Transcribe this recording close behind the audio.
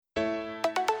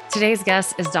Today's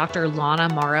guest is Dr.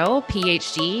 Lana Morrow,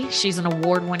 PhD. She's an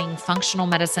award-winning functional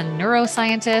medicine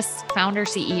neuroscientist, founder,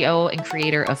 CEO, and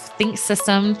creator of Think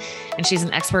System. And she's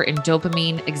an expert in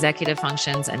dopamine, executive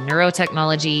functions, and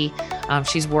neurotechnology.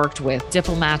 She's worked with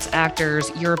diplomats,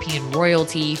 actors, European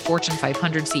royalty, Fortune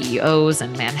 500 CEOs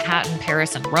in Manhattan,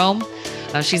 Paris, and Rome.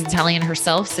 She's Italian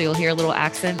herself, so you'll hear a little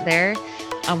accent there.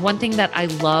 One thing that I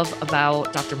love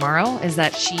about Dr. Morrow is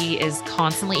that she is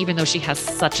constantly, even though she has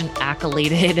such an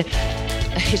accoladed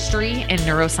history in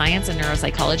neuroscience and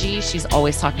neuropsychology, she's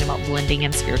always talking about blending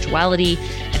in spirituality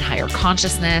and higher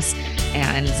consciousness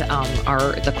and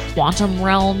the quantum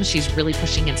realm. She's really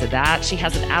pushing into that. She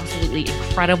has an absolutely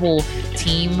incredible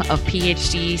team of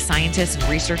PhD scientists and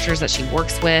researchers that she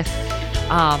works with.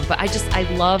 But I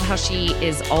love how she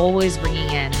is always bringing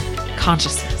in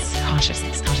consciousness,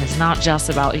 not just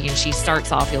about, she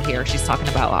starts off, you'll hear, she's talking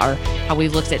about how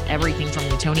we've looked at everything from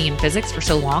Newtonian physics for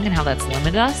so long and how that's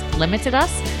limited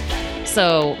us.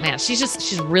 So man,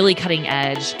 she's really cutting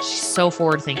edge. She's so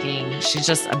forward thinking. She's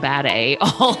just a bad A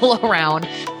all around.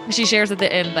 She shares at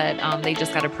the end that they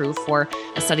just got approved for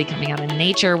a study coming out in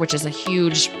Nature, which is a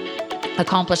huge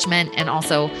accomplishment. And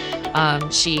also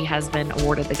she has been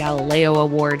awarded the Galileo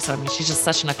Award. So she's just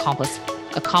such an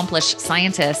accomplished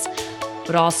scientist.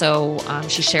 But also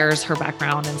she shares her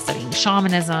background in studying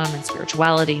shamanism and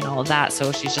spirituality and all of that.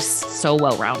 So she's just so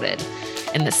well-rounded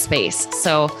in this space.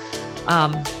 So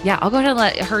I'll go ahead and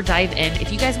let her dive in.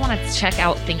 If you guys want to check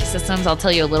out Think Systems, I'll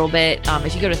tell you a little bit.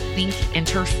 If you go to Think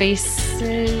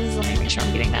Interfaces, let me make sure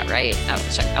I'm getting that right.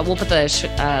 We'll put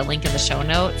the link in the show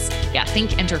notes. Yeah,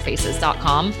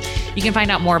 thinkinterfaces.com. You can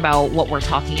find out more about what we're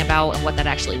talking about and what that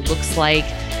actually looks like.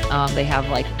 They have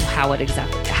like how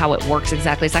it works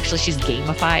exactly. She's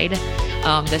gamified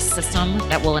this system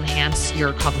that will enhance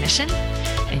your cognition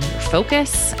and your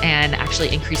focus and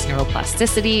actually increase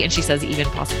neuroplasticity. And she says even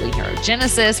possibly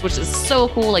neurogenesis, which is so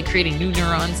cool, like creating new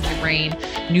neurons in your brain,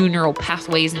 new neural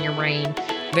pathways in your brain.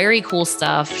 Very cool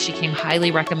stuff. She came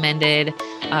highly recommended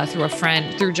through a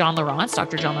friend, through John Lawrence,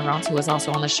 Dr. John Lawrence, who was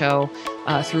also on the show,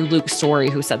 through Luke Story,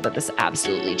 who said that this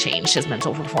absolutely changed his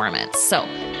mental performance. So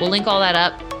we'll link all that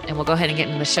up and we'll go ahead and get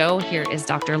into the show. Here is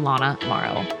Dr. Lana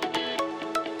Morrow.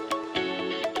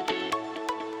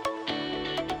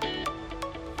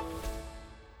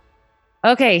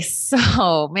 Okay,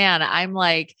 so man, I'm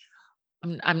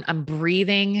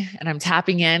breathing and I'm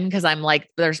tapping in because I'm like,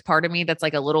 there's part of me that's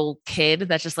like a little kid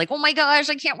that's just like, oh my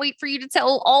gosh, I can't wait for you to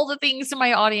tell all the things to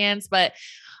my audience. But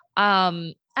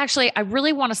actually, I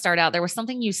really want to start out. There was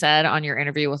something you said on your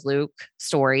interview with Luke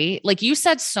Story. Like you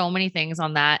said so many things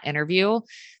on that interview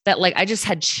that like I just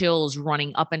had chills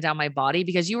running up and down my body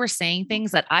because you were saying things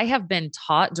that I have been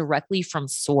taught directly from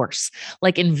source,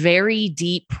 like in very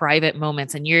deep private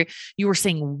moments. And you were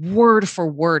saying word for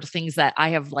word things that I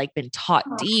have like been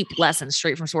taught deep lessons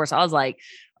straight from source. I was like,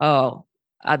 oh,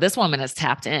 this woman is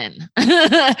tapped in.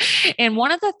 And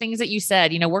one of the things that you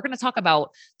said, we're going to talk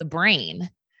about the brain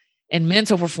and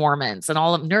mental performance and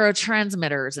all of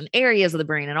neurotransmitters and areas of the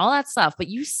brain and all that stuff. But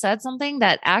you said something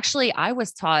that actually I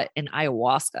was taught in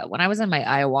ayahuasca. When I was in my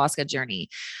ayahuasca journey,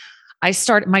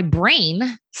 my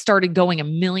brain started going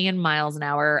 1,000,000 miles an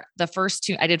hour. I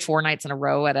did 4 nights in a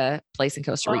row at a place in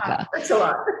Costa Rica. Wow, that's a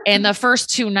lot. And the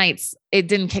first 2 nights, it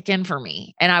didn't kick in for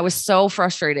me. And I was so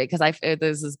frustrated because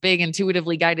there's this big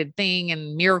intuitively guided thing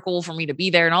and miracle for me to be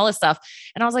there and all this stuff.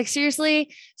 And I was like,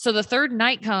 seriously? So the 3rd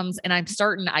night comes and I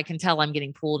can tell I'm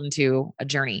getting pulled into a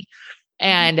journey.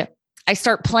 And I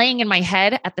start playing in my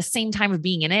head at the same time of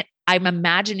being in it. I'm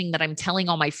imagining that I'm telling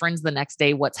all my friends the next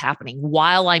day what's happening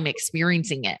while I'm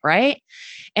experiencing it. Right.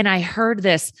 And I heard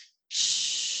this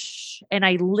shh, and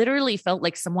I literally felt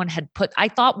like I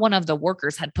thought one of the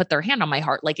workers had put their hand on my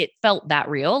heart. Like it felt that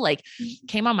real, like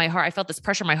came on my heart. I felt this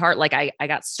pressure on my heart. Like I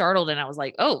got startled and I was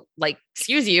like, oh, like,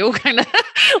 excuse you, kind of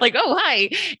like, oh, hi.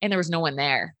 And there was no one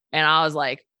there. And I was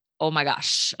like, oh my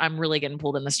gosh, I'm really getting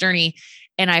pulled in this journey.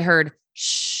 And I heard,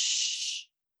 shh,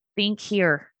 think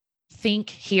here.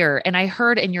 And I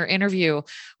heard in your interview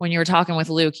when you were talking with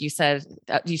Luke, you said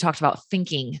you talked about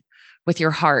thinking with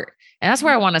your heart. And that's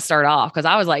where I want to start off because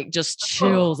I was like just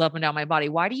chills up and down my body.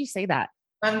 Why do you say that?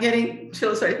 I'm getting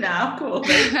chills right now. Cool.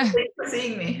 Thank you for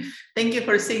seeing me. Thank you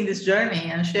for seeing this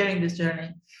journey and sharing this journey.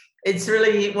 It's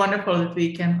really wonderful that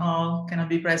we can all kind of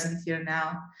be present here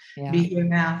now, be here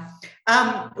now.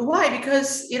 Why?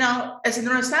 Because, as a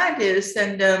neuroscientist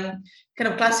and kind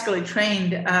of classically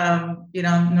trained,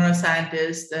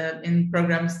 neuroscientist in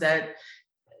programs that,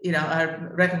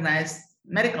 are recognized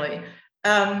medically,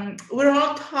 we're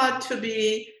all taught to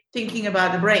be thinking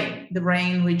about the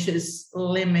brain which is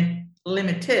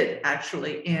limited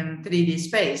actually in 3D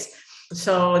space.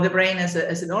 So the brain as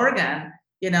an organ,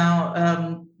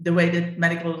 the way that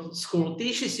medical school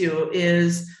teaches you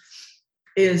is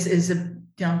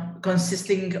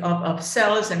consisting of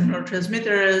cells and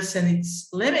neurotransmitters, and it's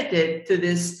limited to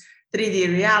this 3D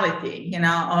reality,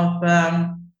 of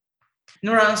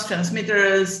neurons,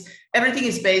 transmitters. Everything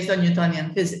is based on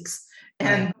Newtonian physics.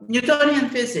 And Newtonian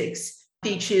physics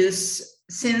teaches,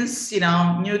 since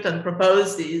Newton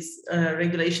proposed these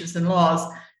regulations and laws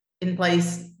in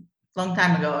place long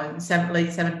time ago in late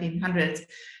 1700s,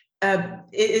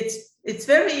 it's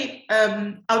very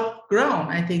outgrown.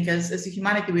 I think as a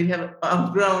humanity, we have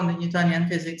outgrown the Newtonian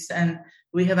physics, and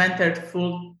we have entered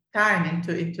full time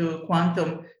into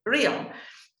quantum realm.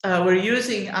 We're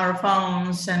using our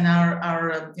phones and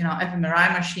our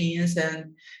fMRI machines,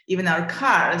 and even our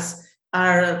cars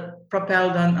are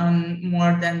propelled on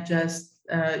more than just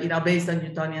based on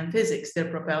Newtonian physics.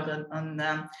 They're propelled on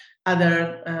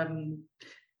other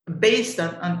based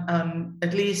on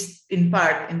at least in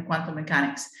part in quantum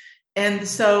mechanics. And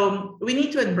so we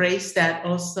need to embrace that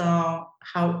also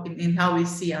in how we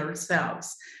see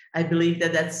ourselves. I believe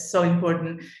that that's so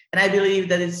important, and I believe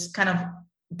that it's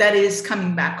that is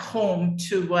coming back home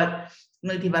to what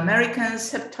Native Americans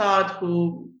have taught,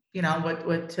 who,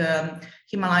 what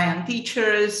Himalayan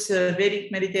teachers,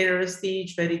 Vedic meditators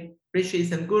teach, Vedic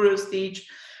rishis and gurus teach.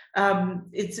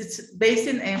 It's based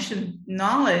in ancient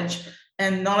knowledge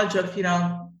and knowledge of,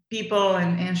 people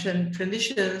and ancient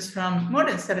traditions from more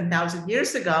than 7,000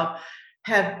 years ago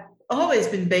have always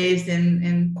been based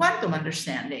in quantum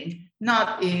understanding,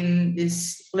 not in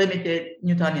this limited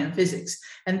Newtonian physics.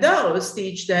 And those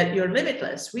teach that you're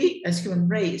limitless. We as human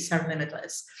race are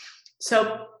limitless.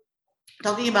 So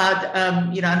talking about,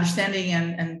 understanding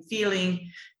and feeling,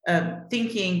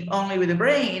 thinking only with the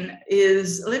brain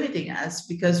is limiting us,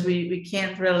 because we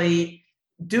can't really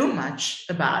do much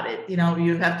about it.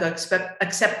 You have to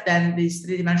accept then this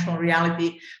three-dimensional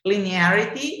reality,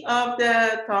 linearity of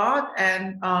the thought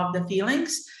and of the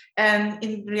feelings. And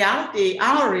in reality,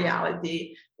 our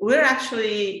reality, we're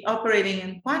actually operating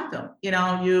in quantum.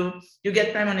 You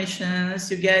get premonitions,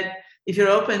 if you're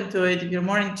open to it, if you're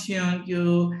more in tune,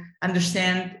 you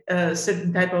understand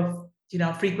certain type of,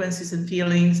 frequencies and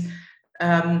feelings.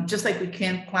 Just like we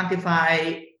can't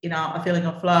quantify, a feeling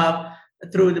of love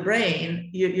through the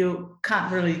brain, you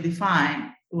can't really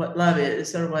define what love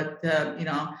is, or what,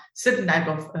 certain type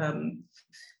of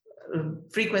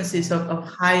frequencies of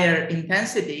higher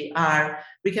intensity are.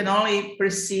 We can only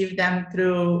perceive them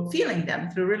through feeling them,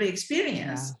 through really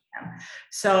experiencing them.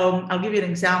 So I'll give you an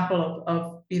example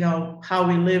of how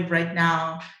we live right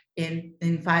now in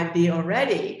 5D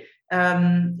already.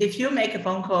 If you make a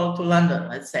phone call to London,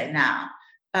 let's say now,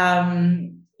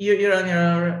 you're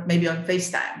on maybe on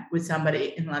FaceTime with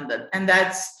somebody in London, and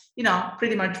that's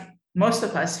pretty much most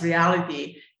of us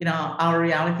reality. Our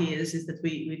reality is that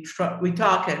we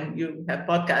talk, and you have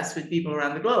podcasts with people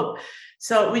around the globe.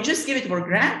 So we just give it for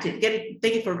granted,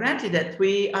 take it for granted that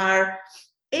we are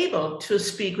able to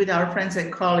speak with our friends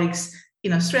and colleagues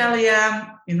in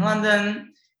Australia, in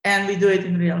London, and we do it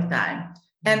in real time.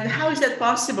 And how is that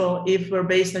possible if we're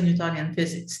based on Newtonian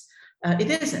physics?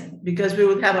 It isn't, because we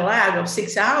would have a lag of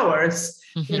 6 hours,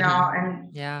 and you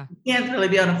can't really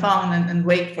be on a phone and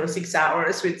wait for 6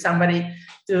 hours with somebody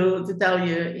to tell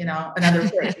you, another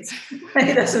phrase.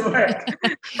 It doesn't work.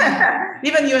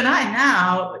 Even you and I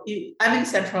now, I'm in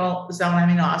Central Zone, I'm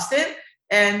in Austin,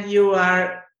 and you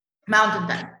are Mountain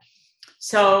Time.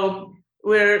 So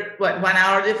we're 1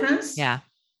 hour difference? Yeah.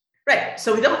 Right.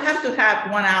 So we don't have to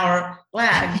have 1 hour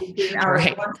lag between our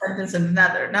one sentence and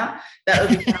another. No, that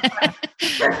would be kind of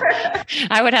fun.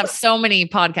 I would have so many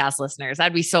podcast listeners.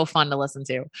 That'd be so fun to listen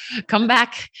to. Come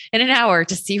back in an hour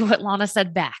to see what Lana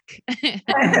said back.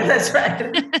 That's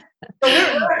right. So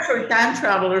we're actually time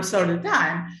travelers all the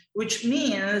time, which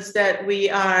means that we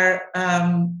are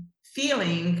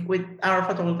feeling with our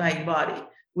photovoltaic body.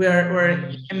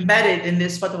 We're embedded in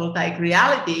this photovoltaic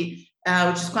reality,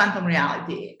 which is quantum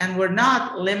reality. And we're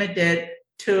not limited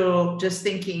to just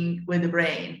thinking with the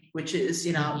brain, which is,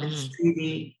 this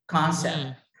 3D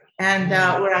concept. And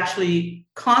we're actually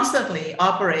constantly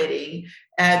operating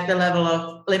at the level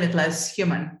of limitless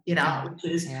human, which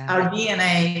is our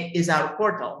DNA is our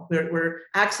portal. We're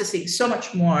accessing so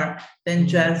much more than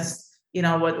just,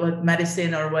 what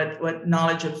medicine or what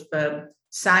knowledge of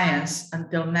science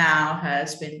until now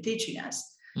has been teaching us.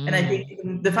 And I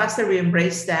think the faster we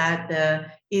embrace that, the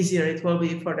easier it will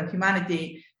be for the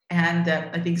humanity. And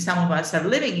I think some of us are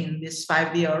living in this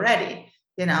 5D already,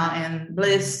 and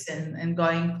bliss and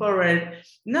going forward,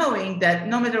 knowing that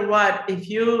no matter what, if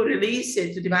you release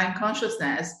it to divine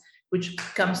consciousness, which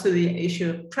comes to the issue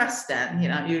of trust. Then,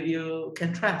 you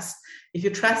can trust. If you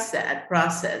trust that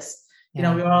process,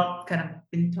 we're all kind of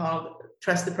been taught,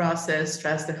 trust the process,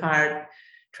 trust the heart,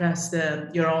 trust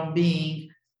your own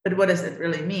being. But what does it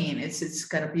really mean? It's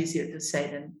kind of easier to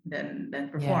say than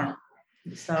perform.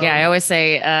 Yeah. So I always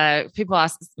say, people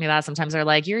ask me that sometimes. They're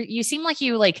like, you seem like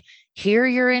you like hear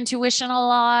your intuition a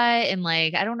lot. And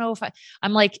like, I don't know if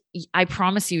I'm like, I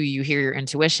promise you hear your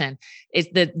intuition. It's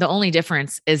the only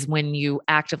difference is when you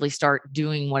actively start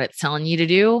doing what it's telling you to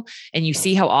do, and you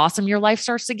see how awesome your life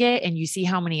starts to get, and you see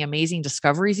how many amazing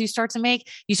discoveries you start to make,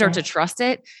 you start to trust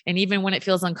it. And even when it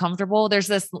feels uncomfortable, there's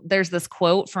this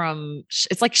quote from,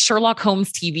 it's like Sherlock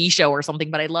Holmes TV show or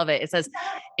something, but I love it. It says,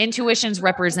 intuitions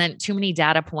represent too many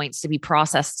data points to be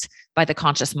processed by the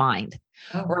conscious mind.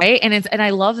 Oh. Right. And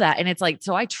I love that. And it's like,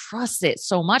 so I trust it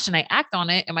so much and I act on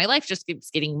it, and my life just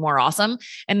keeps getting more awesome.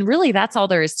 And really that's all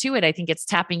there is to it. I think it's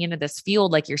tapping into this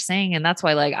field, like you're saying. And that's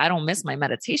why, like, I don't miss my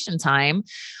meditation time.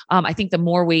 I think the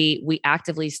more we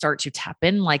actively start to tap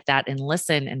in like that and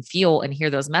listen and feel and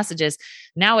hear those messages,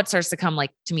 now it starts to come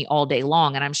like to me all day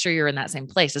long. And I'm sure you're in that same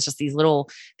place. It's just these little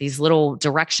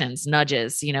directions,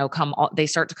 nudges, they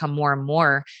start to come more and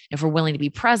more if we're willing to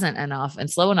be present enough and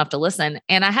slow enough to listen.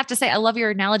 And I have to say, I love your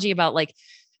analogy about like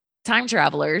time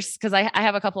travelers, because I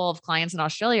have a couple of clients in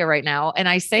Australia right now. And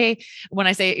when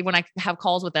I have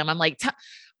calls with them, I'm like,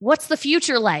 what's the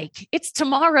future like? It's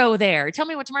tomorrow there. Tell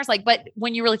me what tomorrow's like. But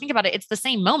when you really think about it, it's the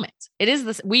same moment. It is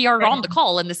this, we are on the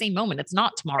call in the same moment. It's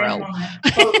not tomorrow.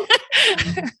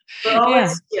 We're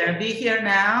always here. Be here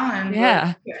now. And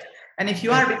and if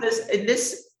you are, because in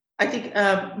this, I think,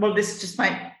 this is just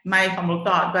my humble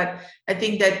thought, but I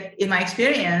think that in my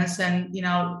experience and,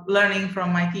 learning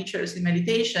from my teachers in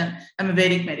meditation, I'm a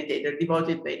Vedic meditator,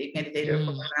 devoted Vedic meditator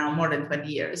for around more than 20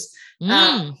 years.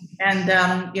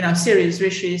 Serious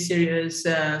Rishi, serious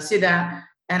Siddha,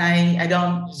 and I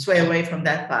don't sway away from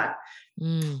that path.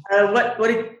 What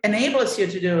it enables you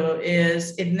to do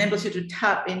is it enables you to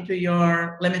tap into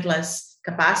your limitless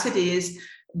capacities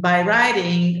by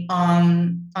riding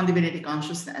on divinity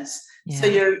consciousness. Yeah. So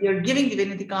you're giving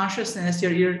divinity consciousness,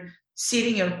 you're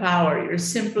seeding your power, you're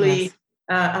simply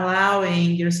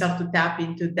allowing yourself to tap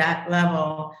into that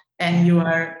level, and you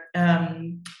are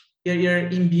you're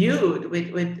imbued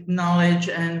with knowledge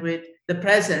and with the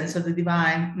presence of the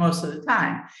divine most of the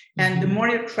time. And the more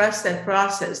you trust that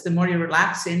process, the more you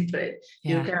relax into it.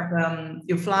 You kind of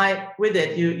you fly with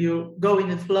it, you go in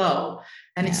the flow.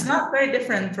 And it's not very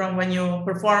different from when you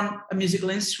perform a musical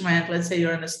instrument. Let's say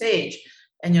you're on a stage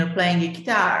and you're playing a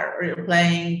guitar or you're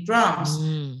playing drums.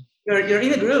 You're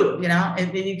in a group,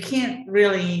 and you can't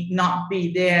really not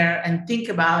be there and think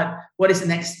about what is the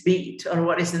next beat or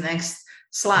what is the next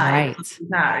slide.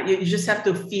 Right. You just have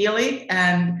to feel it,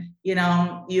 and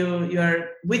you're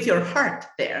with your heart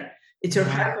there. It's your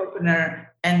heart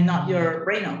opener and not your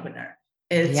brain opener.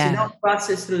 It's you don't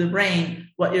process through the brain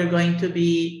what you're going to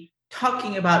be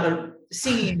talking about or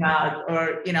singing about,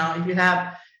 or if you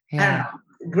have I don't know,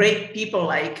 great people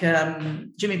like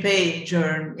Jimmy Page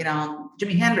or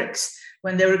Jimi Hendrix,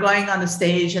 when they were going on the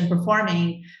stage and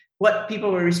performing, what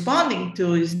people were responding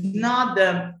to is not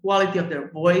the quality of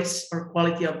their voice or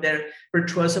quality of their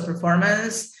virtuoso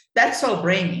performance. That's all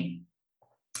brainy.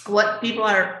 What people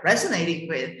are resonating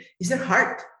with is their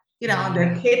heart.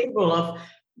 They're capable of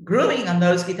grooving on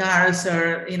those guitars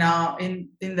or, in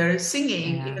their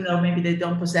singing, even though maybe they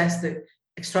don't possess the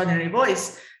extraordinary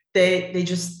voice, they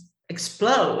just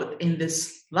explode in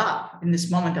this love, in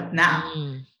this moment of now.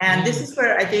 And this is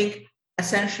where I think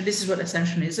this is what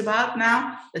Ascension is about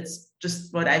now. That's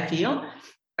just what I feel.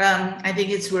 I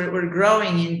think we're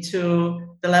growing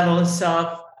into the levels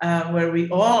of where we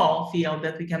all feel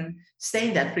that we can stay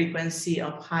in that frequency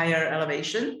of higher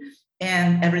elevation,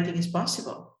 and everything is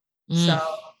possible. So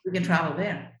we can travel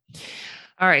there.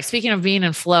 All right. Speaking of being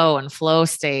in flow and flow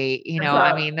state,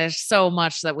 I mean, there's so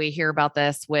much that we hear about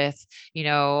this with,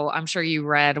 I'm sure you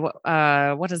read,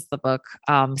 what is the book?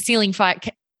 Ceiling Fire,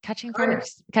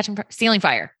 Stealing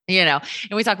Fire, and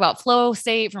we talk about flow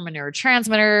state from a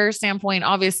neurotransmitter standpoint.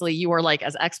 Obviously you are like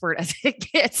as expert as it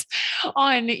gets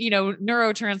on,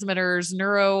 neurotransmitters,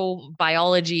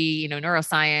 neurobiology,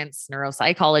 neuroscience,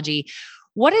 neuropsychology.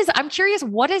 I'm curious,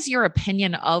 what is your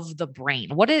opinion of the brain?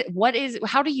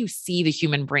 How do you see the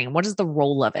human brain? What is the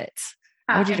role of it?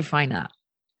 How would you define that?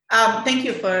 Thank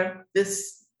you for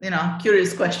this,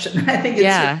 curious question. I think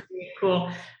it's really cool.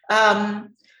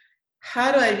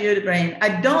 How do I view the brain? I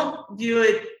don't view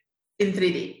it in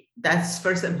 3D. That's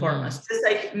first and foremost. It's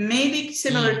like maybe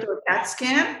similar to a CAT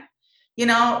scan,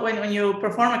 when you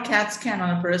perform a CAT scan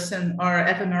on a person or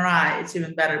fMRI, it's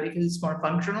even better because it's more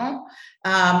functional.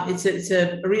 It's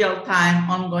a real-time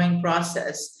ongoing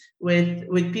process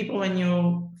with people. When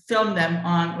you film them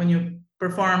when you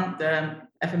perform the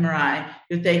fMRI,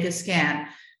 you take a scan.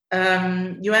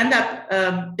 You end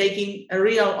up taking a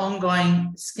real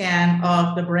ongoing scan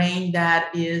of the brain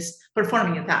that is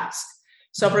performing a task.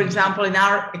 So, for example, in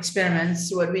our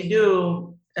experiments, what we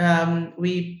do,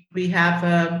 we have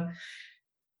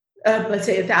let's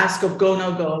say a task of go,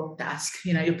 no go task.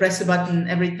 You press a button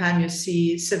every time you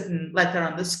see certain letter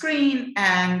on the screen,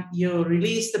 and you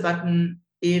release the button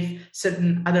if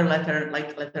certain other letter,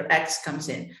 like letter X, comes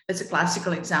in. That's a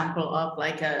classical example of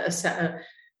like a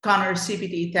Connor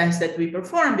CPT test that we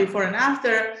perform before and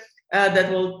after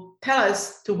that will tell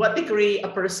us to what degree a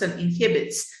person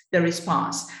inhibits the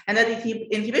response. And that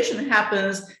inhibition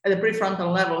happens at the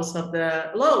prefrontal levels of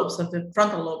the lobes, of the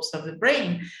frontal lobes of the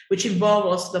brain, which involve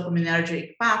also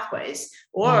dopaminergic pathways,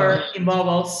 or involve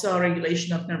also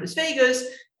regulation of nervus vagus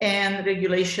and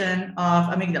regulation of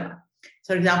amygdala.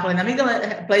 So, for example, an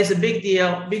amygdala plays a big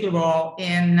role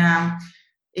in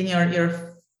your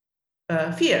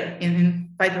fear, in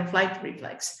fight or flight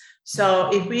reflex.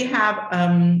 So if we have,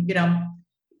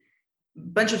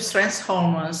 bunch of stress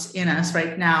hormones in us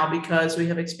right now because we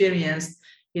have experienced,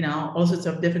 all sorts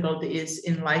of difficulties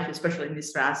in life, especially in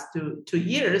these last 2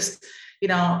 years,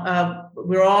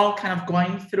 we're all kind of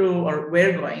going through, or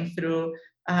we're going through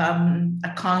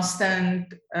a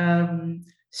constant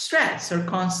stress, or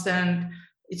constant,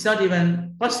 it's not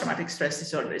even post-traumatic stress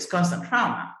disorder, it's constant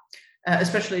trauma,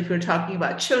 especially if we're talking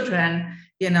about children,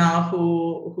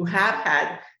 who have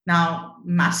had now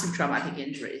massive traumatic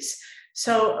injuries.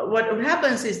 So what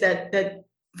happens is that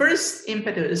first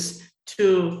impetus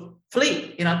to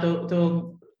flee,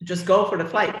 to just go for the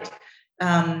flight,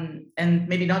 and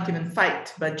maybe not even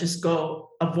fight, but just go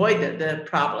avoid the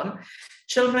problem.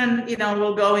 Children,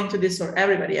 will go into this, or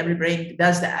every brain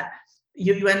does that.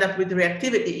 You end up with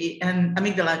reactivity, and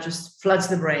amygdala just floods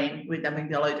the brain with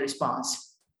amygdaloid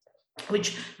response,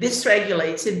 which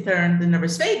dysregulates in turn the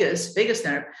nervus vagus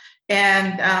nerve,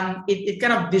 and it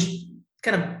kind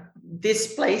of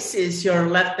displaces your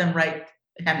left and right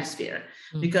hemisphere,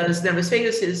 because nervus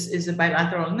vagus is a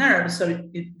bilateral nerve, so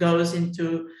it goes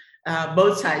into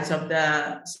both sides of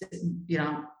the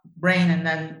brain, and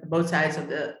then both sides of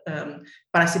the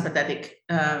parasympathetic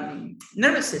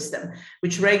nervous system,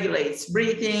 which regulates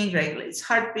breathing, regulates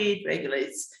heartbeat,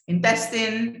 regulates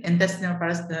intestinal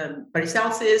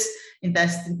peristalsis,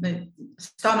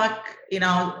 stomach,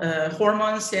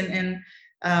 hormones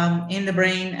in the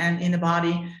brain and in the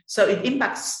body. So it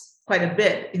impacts quite a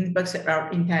bit. It impacts our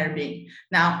entire being.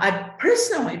 Now, I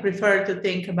personally prefer to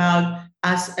think about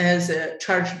us as a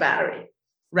charged battery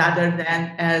rather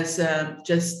than as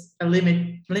just a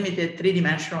limited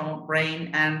three-dimensional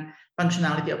brain and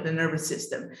functionality of the nervous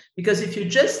system. Because if you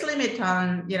just limit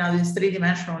on, this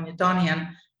three-dimensional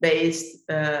Newtonian-based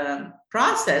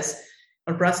processes,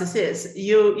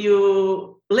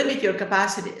 you limit your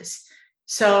capacities.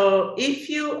 So if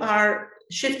you are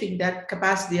shifting that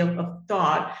capacity of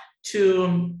thought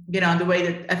to, the way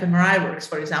that fMRI works,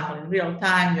 for example, in real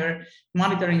time, you're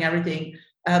monitoring everything.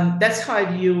 That's how I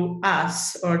view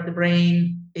us, or the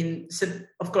brain,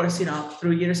 of course,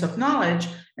 through years of knowledge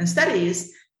and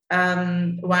studies,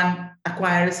 one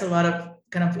acquires a lot of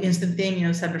kind of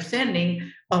instantaneous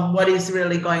understanding of what is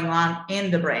really going on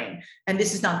in the brain. And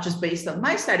this is not just based on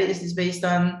my studies, it's based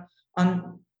on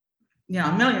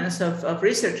millions of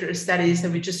researchers' studies,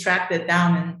 and we just track that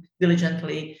down and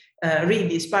diligently read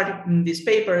these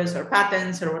papers or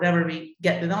patents or whatever we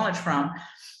get the knowledge from.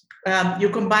 You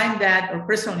combine that, or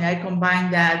personally, I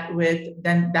combine that with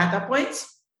then data points.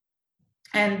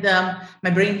 And my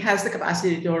brain has the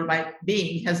capacity or my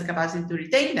being has the capacity to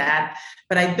retain that,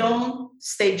 but I don't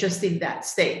stay just in that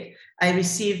state. I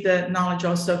receive the knowledge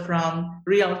also from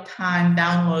real-time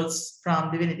downloads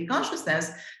from Divinity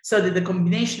Consciousness, so that the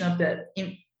combination of the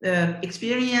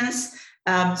experience,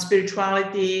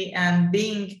 spirituality, and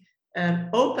being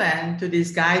open to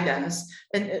this guidance.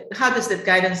 And how does that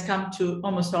guidance come to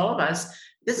almost all of us?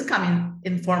 It doesn't come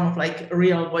in form of like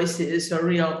real voices or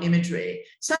real imagery.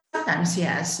 Sometimes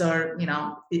yes, or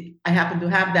I happen to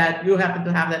have that, you happen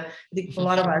to have that. I think a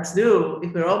lot of us do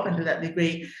if we're open to that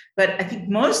degree. But I think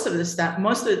most of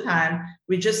the time,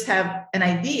 we just have an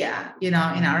idea, in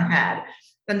our head.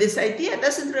 And this idea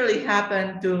doesn't really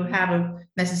happen to have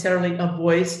necessarily a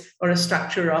voice or a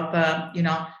structure of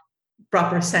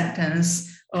proper sentence,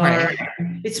 or right.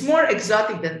 It's more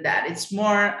exotic than that. It's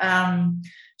more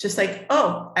just like,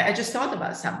 oh, I just thought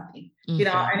about something,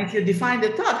 and if you define the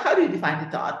thought, how do you define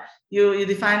the thought? you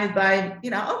define it by,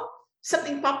 oh,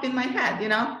 something popped in my head,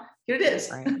 here it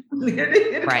is. Right.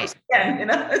 Right. Again,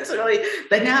 it's really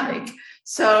dynamic.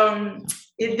 So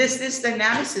this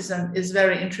dynamicism is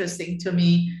very interesting to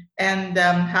me. And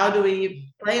how do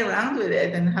we play around with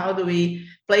it, and how do we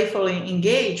playfully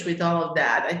engage with all of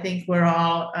that? I think we're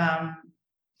all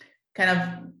kind of,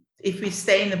 if we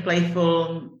stay in the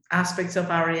playful aspects of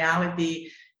our reality,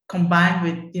 combined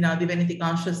with divinity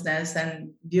consciousness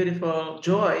and beautiful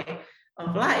joy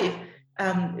of life,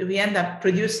 we end up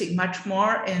producing much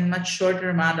more in much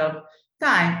shorter amount of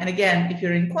time. And again, if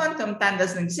you're in quantum, time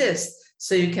doesn't exist,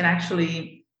 so you can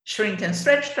actually shrink and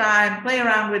stretch time, play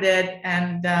around with it,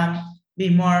 and be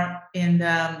more in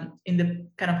the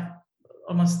kind of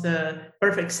almost the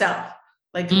perfect self,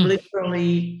 like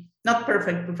literally not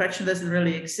perfect. Perfection doesn't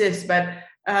really exist, but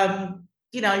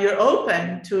you're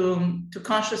open to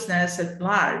consciousness at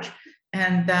large.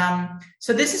 And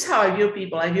so this is how I view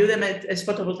people. I view them as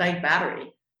photovoltaic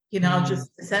battery.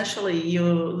 Just essentially you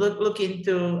look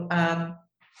into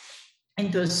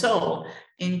a soul,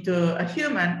 into a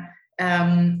human,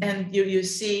 and you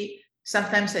see.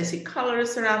 Sometimes I see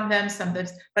colors around them.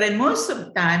 Sometimes, but most of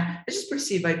the time, I just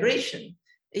perceive vibration.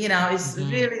 It's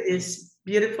really this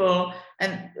beautiful.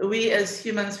 And we as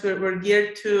humans, we're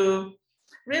geared to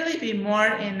really be more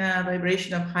in a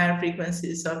vibration of higher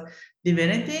frequencies of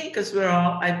divinity, because we're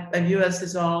all, I view us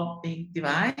as all being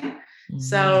divine.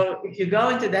 So if you go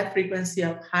into that frequency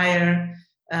of higher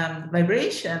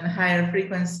vibration, higher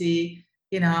frequency,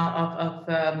 of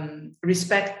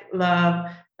respect,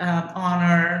 love,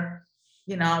 honor,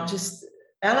 just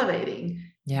elevating,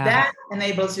 that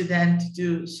enables you then to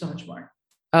do so much more.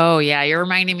 Oh yeah. You're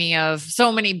reminding me of so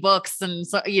many books. And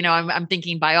so, I'm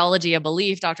thinking Biology of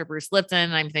Belief, Dr. Bruce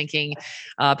Lipton. I'm thinking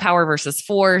Power versus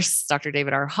Force, Dr.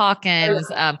 David R. Hawkins,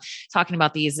 talking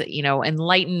about these,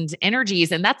 enlightened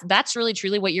energies. And that's really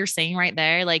truly what you're saying right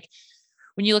there. Like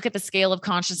when you look at the scale of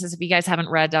consciousness, if you guys haven't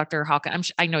read Dr.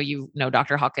 Hawkins, I know you know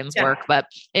Dr. Hawkins' work, but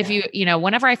if you,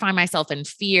 whenever I find myself in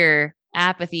fear,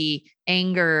 apathy,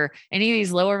 anger, any of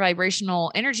these lower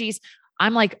vibrational energies,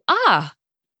 I'm like,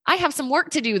 I have some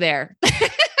work to do there.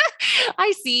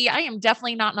 I am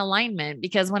definitely not in alignment,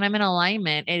 because when I'm in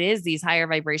alignment, it is these higher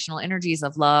vibrational energies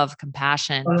of love,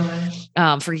 compassion,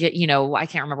 forget, I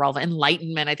can't remember all the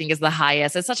enlightenment, I think is the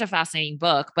highest. It's such a fascinating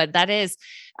book, but that is,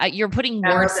 you're putting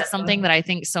words to something that I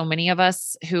think so many of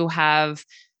us who have,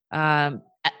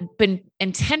 been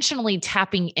intentionally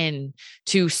tapping in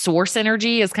to source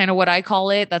energy is kind of what I call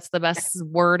it. That's the best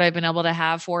word I've been able to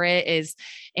have for it is,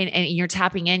 and you're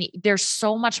tapping in, there's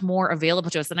so much more available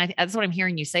to us. And that's what I'm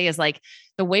hearing you say is like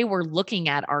the way we're looking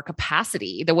at our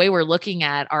capacity, the way we're looking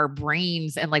at our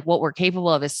brains and like what we're capable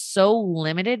of is so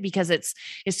limited, because it's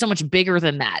so much bigger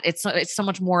than that. It's so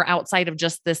much more outside of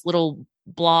just this little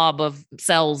blob of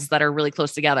cells that are really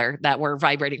close together that we're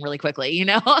vibrating really quickly.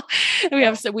 We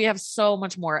have so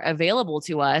much more available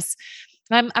to us.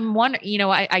 I'm wondering,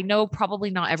 I know probably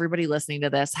not everybody listening to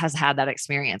this has had that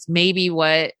experience. Maybe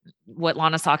what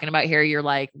Lana's talking about here, you're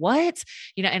like, what?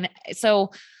 And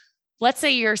so let's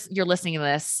say you're listening to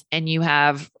this and you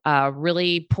have a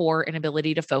really poor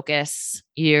inability to focus.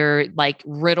 You're like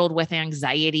riddled with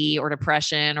anxiety or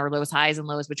depression, or those highs and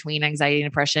lows between anxiety and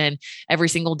depression every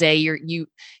single day.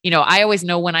 I always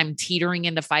know when I'm teetering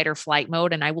into fight or flight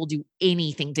mode, and I will do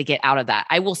anything to get out of that.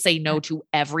 I will say no to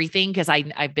everything because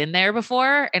I've been there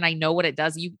before and I know what it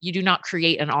does. You do not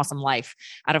create an awesome life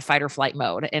out of fight or flight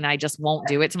mode. And I just won't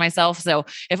do it to myself. So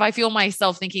if I feel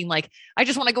myself thinking like, I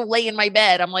just want to go lay in my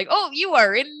bed, I'm like, oh, you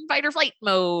are in fight or flight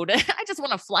mode. I just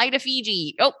want to fly to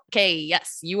Fiji. Okay.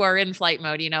 Yes, you are in flight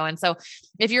mode, And so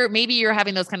if maybe you're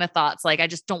having those kind of thoughts, like, I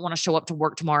just don't want to show up to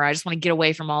work tomorrow. I just want to get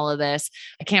away from all of this.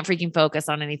 I can't freaking focus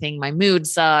on anything. My mood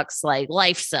sucks. Like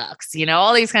life sucks,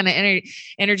 all these kind of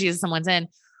energies someone's in.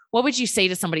 What would you say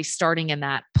to somebody starting in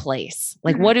that place?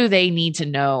 Like, what do they need to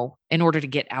know in order to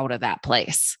get out of that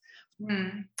place?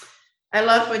 I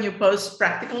love when you pose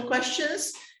practical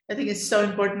questions. I think it's so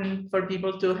important for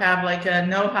people to have like a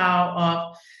know-how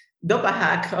of dopa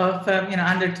hack of,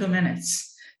 under 2 minutes.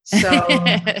 So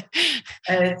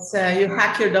it's you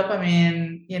hack your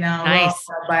dopamine, nice.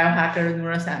 Biohacker,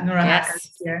 neurohackers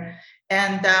here.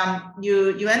 And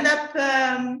you end up,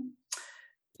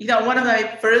 one of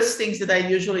my first things that I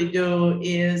usually do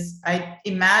is I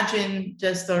imagine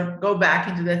or go back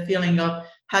into that feeling of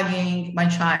hugging my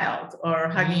child or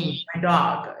hugging my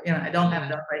dog. I don't have a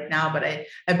dog right now, but I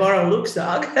borrow Luke's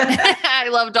dog. I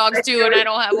love dogs too, and I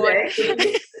don't have one.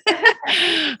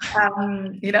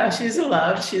 She's a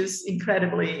love. She's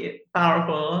incredibly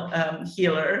powerful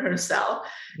healer herself.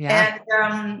 Yeah.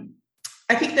 And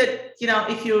I think that,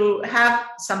 if you have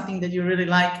something that you really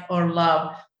like or love,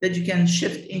 that you can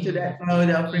shift into that mode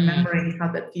of remembering how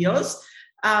that feels.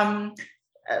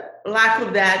 Lack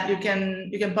of that, you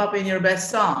can pop in your best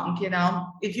song.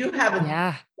 If you have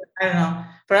I don't know,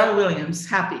 Pharrell Williams,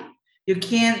 Happy, you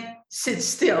can't sit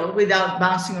still without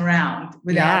bouncing around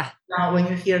when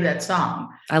you hear that song.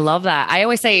 I love that. I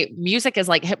always say music is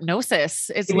like hypnosis.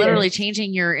 It's literally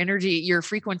changing your energy, your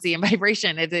frequency and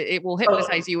vibration. It will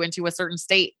hypnotize you into a certain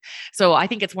state. So I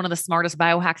think it's one of the smartest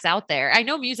biohacks out there. I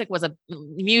know music,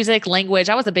 language.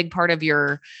 I was a big part of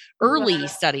your early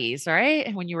studies,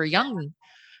 right? When you were young.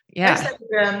 Yeah. I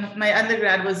studied, my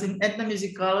undergrad was in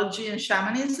ethnomusicology and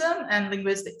shamanism and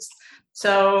linguistics.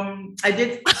 So I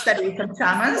did study some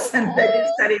shamans, and I did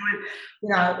study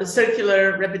with, the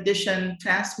circular repetition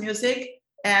trance music.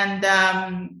 And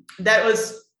that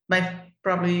was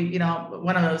probably,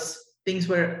 one of those things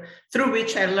through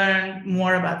which I learned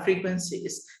more about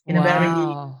frequencies in a very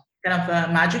kind of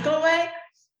a magical way.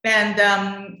 And,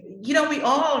 we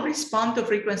all respond to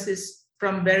frequencies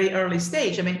from very early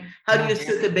stage. I mean, how do you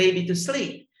soothe a baby to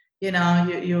sleep?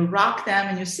 You rock them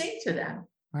and you sing to them.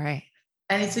 Right.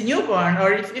 And it's a newborn,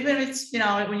 or even it's,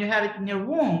 when you have it in your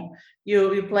womb,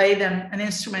 you play them an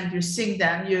instrument, you sing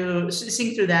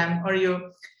to them, or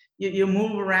you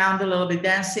move around a little bit,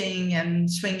 dancing and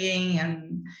swinging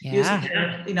and using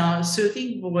your,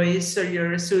 soothing voice or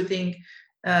your soothing,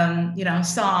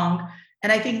 song.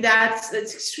 And I think that's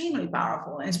extremely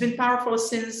powerful. And it's been powerful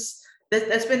since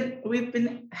we've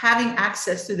been having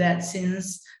access to that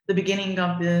since the beginning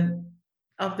of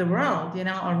the world,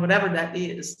 or whatever that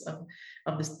is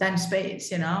of this time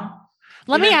space,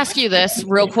 Let me ask you this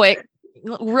real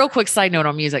quick side note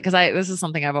on music. Cause this is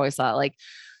something I've always thought,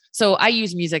 so I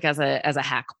use music as a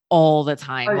hack all the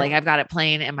time. Oh, yeah. Like I've got it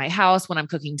playing in my house when I'm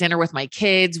cooking dinner with my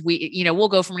kids. We'll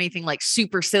go from anything like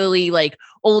super silly, like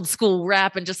old school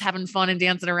rap and just having fun and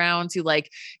dancing around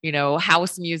to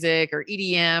house music or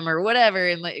EDM or whatever.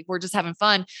 And we're just having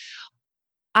fun.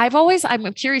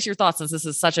 I'm curious your thoughts, since this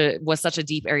is was such a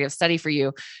deep area of study for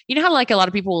you. You know how a lot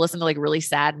of people will listen to really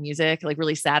sad music,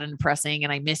 really sad and depressing,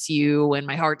 and I miss you and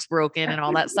my heart's broken and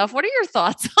all that stuff. What are your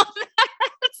thoughts on that?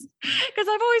 Because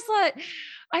I've always thought,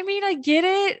 I get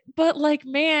it, but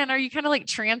man, are you kind of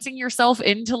trancing yourself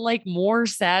into more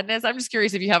sadness? I'm just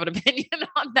curious if you have an opinion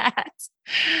on that.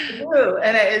 I do,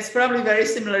 and it's probably very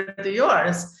similar to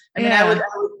yours. I would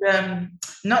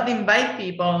not invite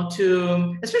people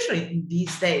to, especially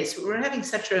these days, we're having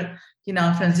such a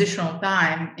transitional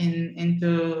time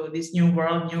into this new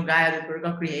world, new Gaia that we're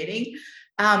co-creating,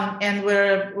 and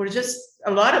we're just,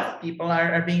 a lot of people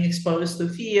are being exposed to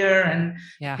fear, and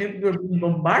we're being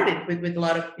bombarded with a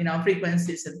lot of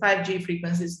frequencies and 5G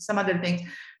frequencies, some other things.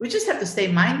 We just have to stay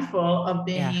mindful of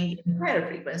being in higher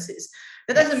frequencies.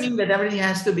 That doesn't mean that everything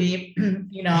has to be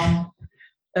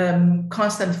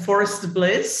constant forced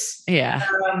bliss. But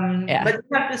you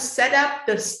have to set up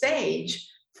the stage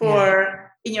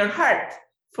in your heart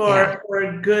for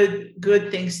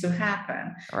good things to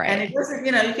happen. Right. And it doesn't,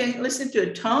 you can listen to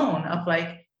a tone of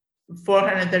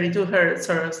 432 hertz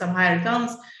or some higher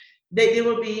tones. They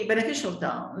will be beneficial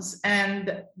tones,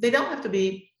 and they don't have to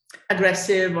be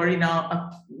aggressive or a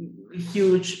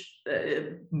huge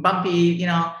bumpy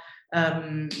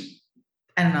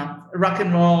I don't know, rock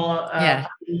and roll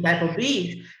type of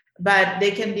beat, but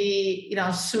they can be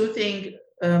soothing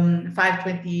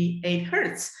 528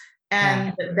 hertz,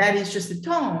 and that is just a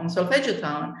tone, solfeggio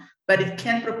tone, but it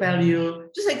can propel you,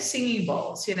 just like singing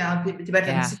bowls,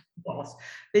 Tibetan singing bowls.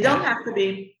 They don't have to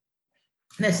be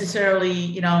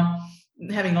necessarily,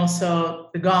 having also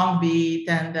the gong beat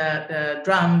and the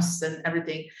drums and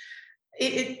everything.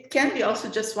 It can be also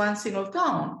just one single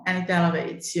tone, and it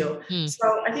elevates you.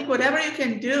 So I think whatever you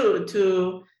can do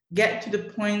to get to the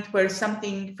point where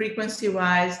something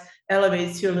frequency-wise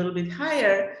elevates you a little bit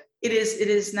higher, it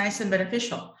is nice and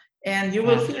beneficial. And you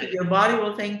will feel it. Your body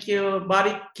will thank you.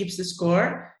 Body keeps the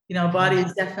score. Body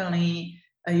is definitely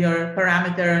your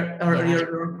parameter or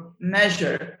your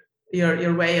measure,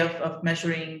 your way of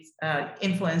measuring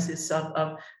influences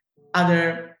of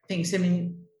other things.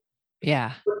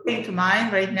 What came to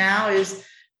mind right now is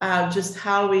just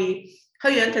how you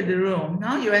enter the room.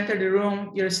 Now you enter the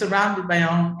room, you're surrounded by your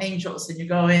own angels, and you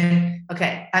go in.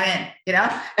 Okay, I'm in.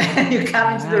 And you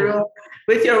come into the room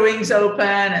with your wings open,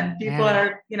 and people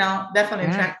are, definitely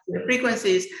attracted to your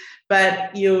frequencies.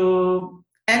 But you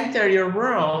enter your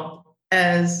world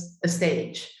as a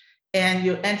stage, and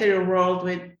you enter your world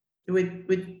with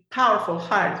powerful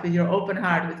heart, with your open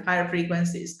heart, with higher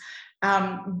frequencies.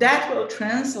 That will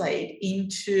translate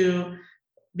into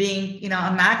being, a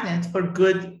magnet for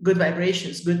good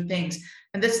vibrations, good things.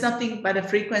 And that's nothing but a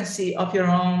frequency of your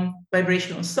own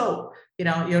vibrational soul,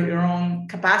 your own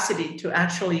capacity to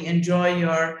actually enjoy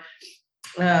your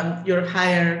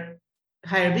higher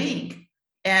being.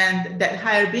 And that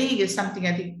higher being is something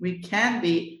I think we can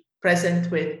be present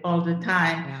with all the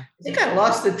time. Yeah. I think I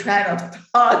lost the train of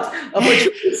thought of what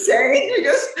you were saying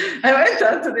because I went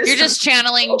on to this. You're just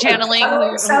channeling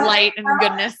light and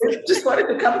goodness. Just wanted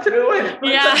to come through. And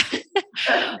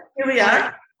here we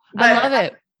are. But I love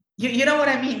it. You know what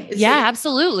I mean? It's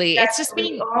absolutely. It's just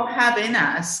we all have in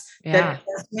us that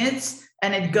transmits,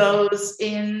 and it goes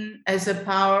in as a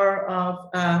power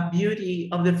of beauty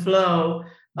of the flow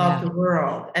of the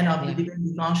world and of the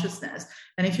divine consciousness.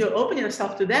 And if you open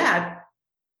yourself to that,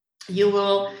 you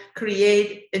will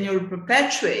create and you'll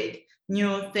perpetuate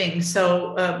new things.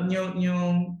 So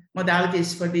new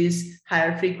modalities for these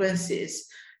higher frequencies.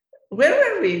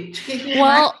 Where were we?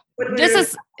 Well,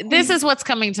 this is what's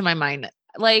coming to my mind.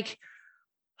 Like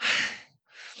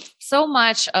so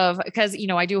much of, because,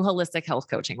 I do holistic health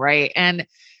coaching, right? And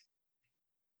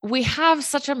we have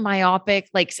such a myopic,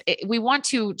 we want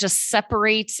to just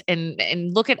separate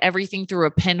and look at everything through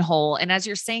a pinhole. And as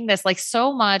you're saying this,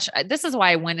 so much, this is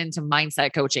why I went into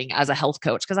mindset coaching as a health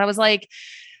coach. Cause I was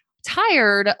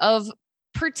tired of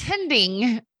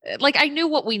pretending I knew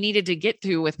what we needed to get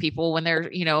through with people when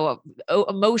they're,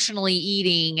 emotionally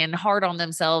eating and hard on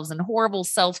themselves and horrible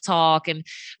self-talk and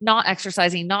not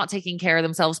exercising, not taking care of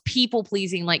themselves, people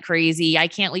pleasing like crazy. I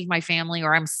can't leave my family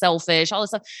or I'm selfish, all this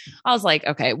stuff. I was like,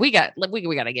 okay, we got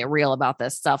to get real about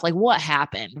this stuff. What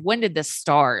happened? When did this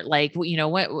start?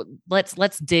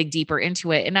 Let's dig deeper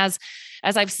into it. And as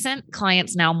I've sent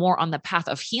clients now more on the path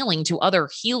of healing to other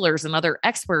healers and other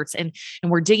experts, and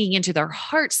we're digging into their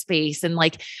heart space and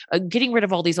getting rid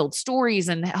of all these old stories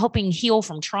and helping heal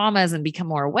from traumas and become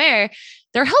more aware,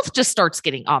 their health just starts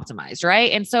getting optimized.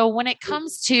 Right. And so when it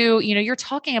comes to, you're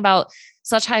talking about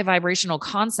such high vibrational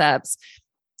concepts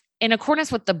in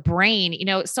accordance with the brain,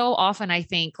 so often I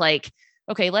think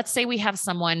okay, let's say we have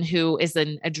someone who is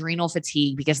in adrenal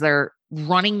fatigue because they're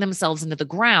running themselves into the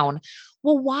ground.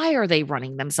 Well, why are they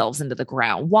running themselves into the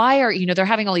ground? Why are, they're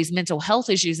having all these mental health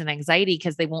issues and anxiety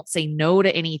because they won't say no to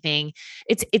anything.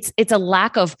 It's a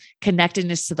lack of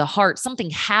connectedness to the heart. Something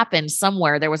happened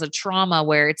somewhere. There was a trauma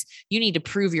where you need to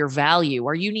prove your value,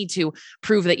 or you need to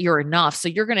prove that you're enough. So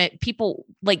people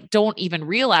don't even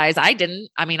realize. I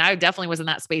definitely was in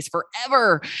that space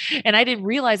forever. And I didn't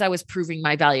realize I was proving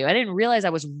my value. I didn't realize I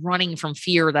was running from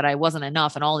fear that I wasn't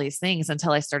enough and all these things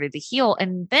until I started to heal.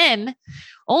 And then,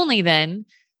 only then,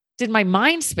 did my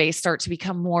mind space start to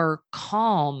become more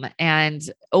calm and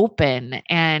open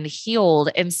and healed.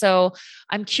 And so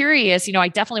I'm curious, I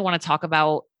definitely want to talk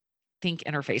about think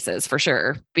interfaces for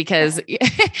sure, because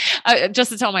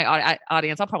just to tell my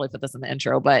audience, I'll probably put this in the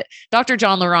intro, but Dr.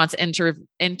 John Lawrence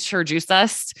introduced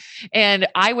us. And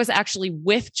I was actually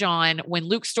with John when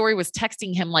Luke Story was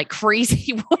texting him like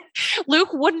crazy. Luke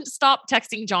wouldn't stop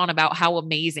texting John about how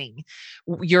amazing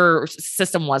your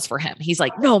system was for him. He's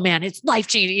like, no, man, it's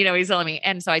life-changing. He's telling me.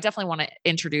 And so I definitely want to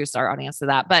introduce our audience to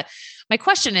that. But my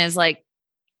question is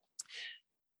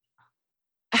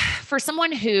for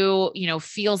someone who,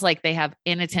 feels like they have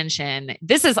inattention,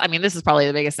 this is probably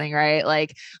the biggest thing, right?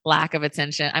 Lack of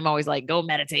attention. I'm always go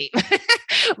meditate,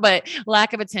 but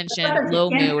lack of attention, low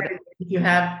mood. If you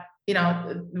have,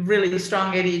 really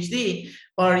strong ADHD,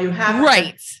 or you have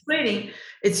reading,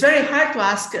 it's very hard to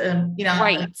ask, an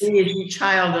ADHD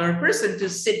child or a person to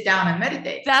sit down and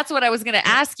meditate. That's what I was going to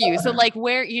ask you. So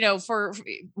where, for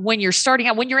when you're starting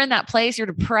out, when you're in that place, you're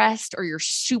depressed or you're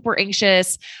super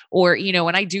anxious, or,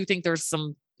 and I do think there's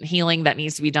some healing that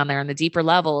needs to be done there on the deeper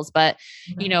levels, but,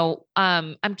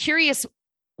 I'm curious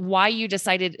why you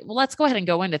decided, well, let's go ahead and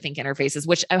go into think interfaces,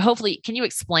 which hopefully, can you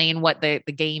explain what the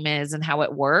game is and how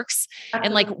it works?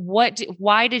 And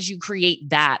why did you create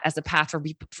that as a path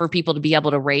for people to be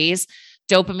able to raise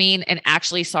dopamine? And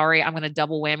actually, sorry, I'm going to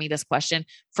double whammy this question.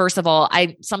 First of all,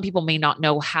 some people may not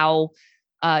know how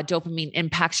dopamine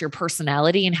impacts your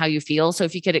personality and how you feel. So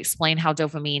if you could explain how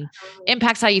dopamine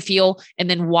impacts how you feel, and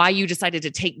then why you decided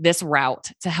to take this route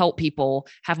to help people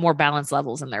have more balanced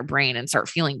levels in their brain and start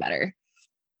feeling better.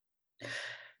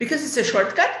 Because it's a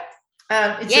shortcut.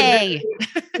 Yay!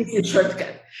 It's a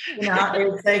shortcut.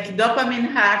 It's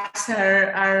dopamine hacks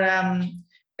are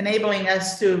enabling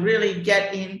us to really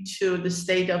get into the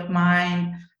state of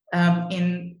mind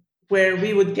in where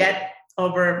we would get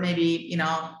over maybe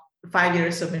 5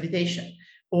 years of meditation,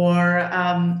 or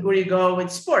where you go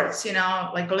with sports.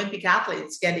 Olympic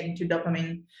athletes getting to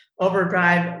dopamine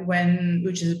overdrive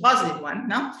which is a positive one,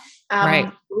 no?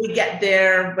 Right. We get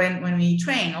there when we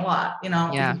train a lot,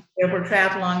 Yeah. If you're for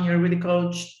triathlon, you're really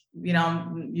coached, you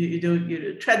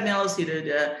do treadmills, you do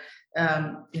the,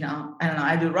 I don't know,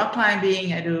 I do rock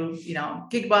climbing, I do,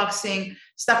 kickboxing,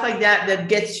 stuff like that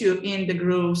gets you in the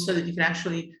groove so that you can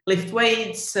actually lift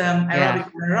weights,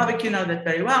 aerobic, you know that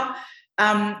very well.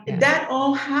 That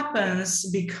all happens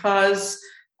because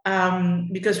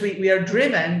we are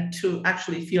driven to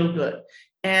actually feel good.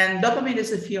 And dopamine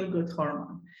is a feel-good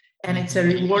hormone. And it's a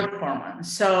reward hormone.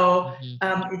 So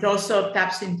it also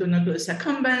taps into nucleus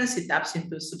accumbens, it taps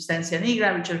into substantia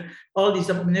nigra, which are all these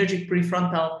dopaminergic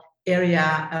prefrontal area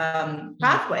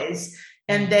pathways.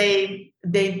 And they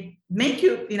make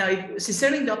you,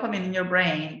 circulating dopamine in your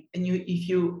brain, and if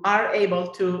you are able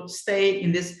to stay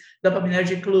in this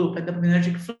dopaminergic loop and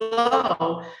dopaminergic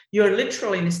flow, you're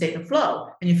literally in a state of flow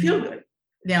and you feel good.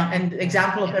 And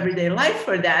example of everyday life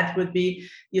for that would be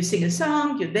you sing a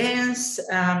song, you dance.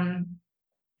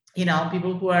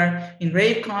 People who are in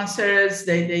rave concerts,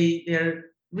 they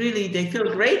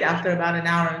feel great after about an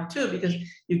hour or two because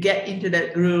you get into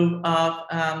that groove of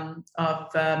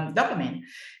dopamine,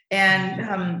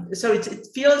 and so it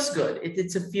feels good.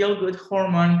 It's a feel good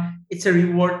hormone. It's a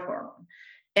reward hormone,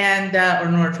 and or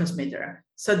neurotransmitter.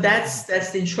 So that's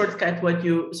the shortcut. What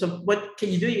can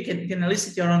you do? You can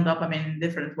elicit your own dopamine in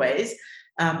different ways.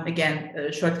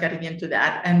 Shortcutting into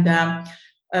that. And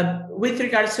with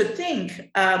regards to Think,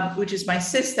 which is my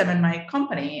system and my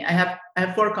company, I have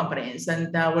 4 companies,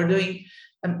 and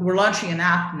we're launching an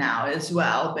app now as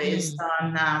well based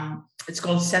on it's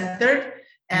called Centered,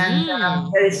 and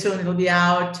very soon it'll be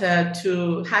out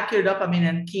to hack your dopamine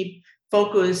and keep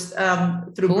focused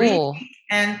through breathing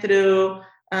and through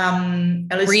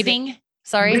breathing.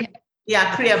 Sorry.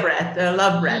 Kriya breath,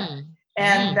 love breath,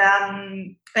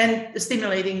 and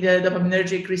stimulating the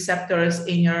dopaminergic receptors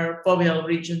in your foveal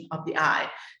region of the eye.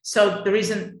 So the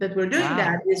reason that we're doing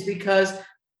that is because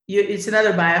it's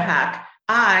another biohack.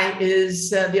 Eye is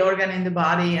the organ in the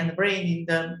body and the brain in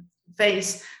the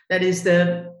face that is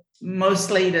the most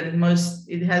latent,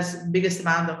 it has biggest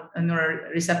amount of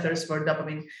neuroreceptors for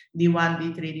dopamine, D1,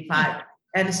 D3, D5.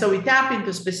 And so we tap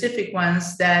into specific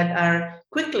ones that are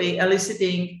quickly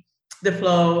eliciting the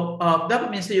flow of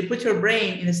dopamine. So you put your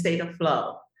brain in a state of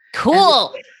flow.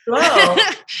 Cool. Flow.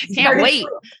 Can't wait.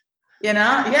 Cool.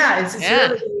 It's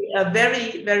really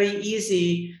very, very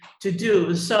easy to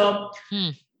do. So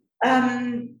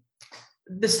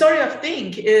the story of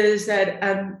Think is that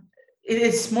it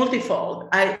is multifold.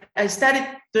 I started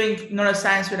doing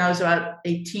neuroscience when I was about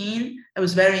 18. I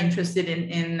was very interested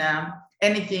in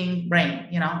anything brain,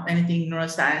 anything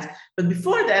neuroscience. But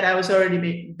before that, I was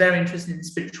already very interested in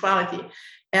spirituality.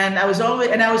 And I was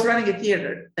running a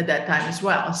theater at that time as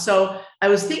well. So I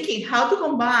was thinking how to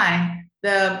combine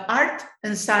the art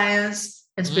and science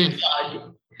and spirituality.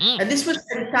 And this was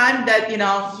at a time that, it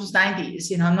was 90s,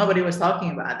 nobody was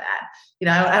talking about that.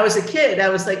 I was a kid. I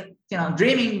was like,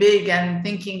 dreaming big and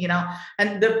thinking,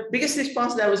 and the biggest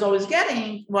response that I was always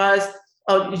getting was,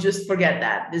 oh, you just forget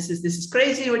that. This is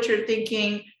crazy what you're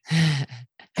thinking.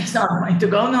 It's not going to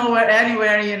go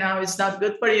anywhere. It's not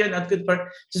good for you,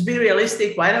 just be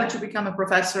realistic. Why don't you become a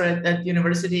professor at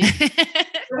university?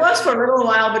 It was for a little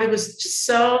while, but it was just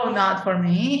so not for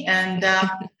me. And,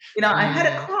 I had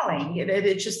a calling.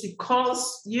 It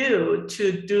calls you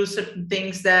to do certain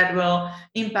things that will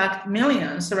impact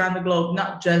millions around the globe,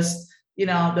 not just,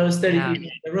 those 30 people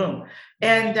in the room.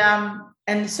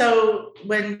 And so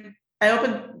when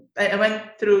I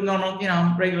went through normal,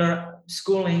 regular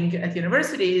schooling at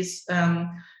universities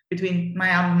between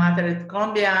my alma mater at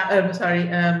Columbia,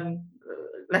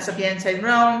 La Sapienza in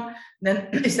Rome. Then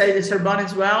I studied at Sorbonne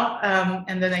as well.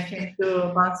 And then I came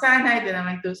to Mount Sinai. Then I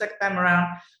went to second time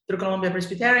around through Columbia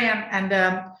Presbyterian. And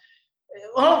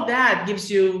all of that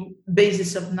gives you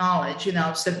basis of knowledge,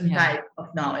 certain type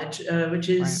of knowledge, which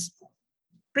is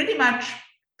pretty much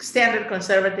standard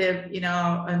conservative,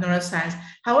 neuroscience.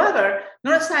 However,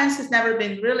 neuroscience has never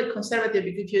been really conservative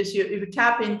because if you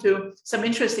tap into some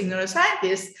interesting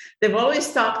neuroscientists, they've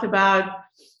always talked about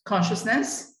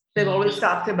consciousness. They've always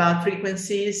talked about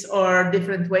frequencies or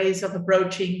different ways of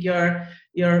approaching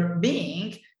your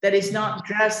being that is not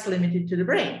just limited to the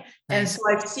brain. And so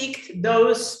I seek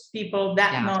those people,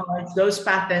 that knowledge, those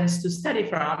patterns to study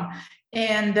from.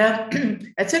 And at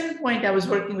a certain point, I was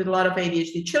working with a lot of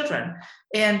ADHD children.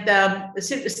 And a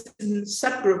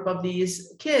subgroup of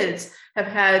these kids have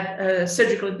had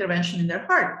surgical intervention in their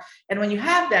heart. And when you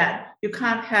have that, you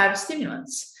can't have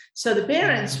stimulants. So the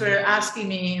parents were asking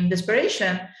me in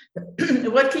desperation,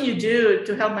 what can you do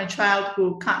to help my child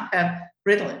who can't have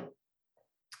Ritalin?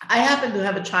 I happen to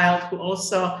have a child who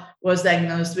also was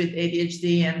diagnosed with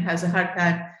ADHD and has a hard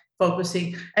time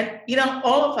focusing. And,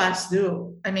 all of us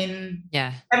do. I mean,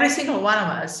 every single one of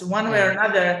us, one way or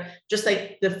another, just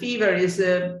like the fever is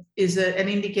an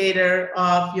indicator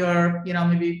of your,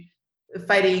 maybe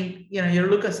fighting, your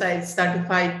leukocytes start to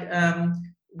fight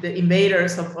the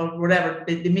invaders of whatever,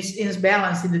 the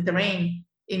imbalance in the terrain,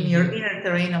 in your inner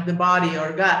terrain of the body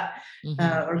or gut,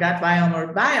 or gut biome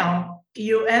or biome.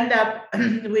 You end up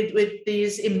with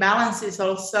these imbalances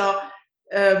also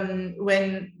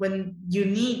when you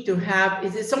need to have,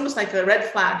 it's almost like a red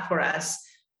flag for us,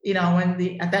 when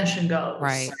the attention goes.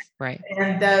 Right.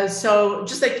 And so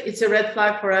just like it's a red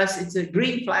flag for us, it's a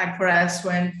green flag for us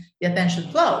when the attention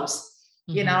flows.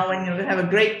 When you have a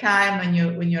great time, when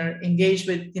you're engaged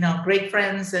with, great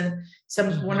friends and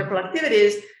some wonderful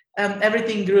activities,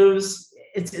 everything grooves,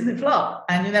 it's in the flow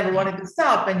and you never want it to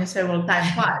stop. And you say, well, time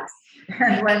flies.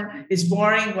 And when it's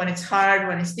boring, when it's hard,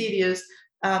 when it's tedious,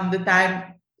 the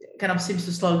time kind of seems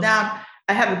to slow down.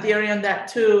 I have a theory on that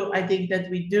too. I think that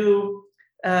we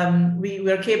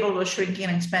are capable of shrinking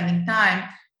and expanding time.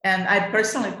 And I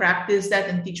personally practice that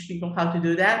and teach people how to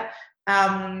do that.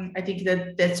 I think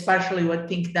that's partially what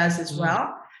Think does as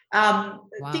well.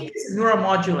 Think is a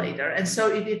neuromodulator. And so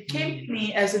it came to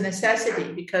me as a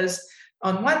necessity because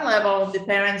on one level, the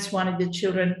parents wanted the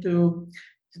children to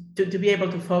be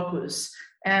able to focus.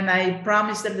 And I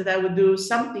promised them that I would do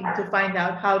something to find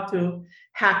out how to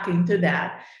hack into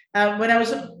that. When I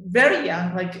was very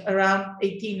young, like around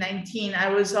 18, 19, I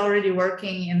was already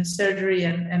working in surgery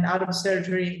and out of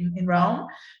surgery in Rome.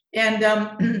 And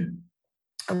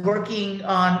working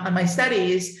on my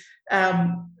studies,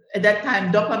 at that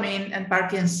time, dopamine and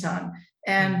Parkinson.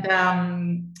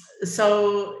 And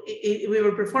so we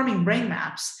were performing brain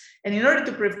maps. And in order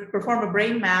to perform a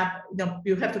brain map,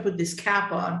 you have to put this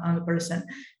cap on the person.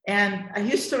 And I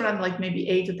used to run like maybe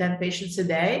 8 to 10 patients a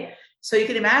day. So you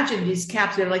can imagine these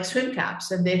caps, they're like swim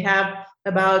caps, and they have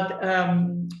about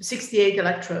 68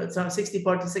 electrodes,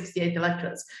 64 to 68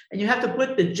 electrodes. And you have to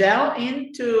put the gel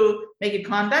in to make it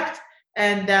conduct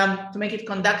and to make it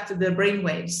conduct the brain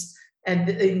waves. And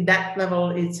in that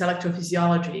level, it's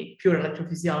electrophysiology, pure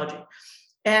electrophysiology.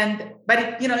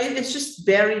 But it's just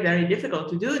very, very difficult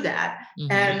to do that.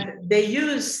 And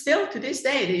they still to this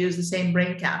day, they use the same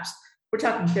brain caps. We're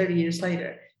talking 30 years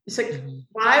later. It's like,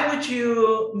 why would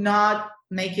you not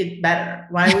make it better?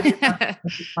 Why would you not make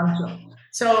it functional?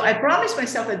 So I promised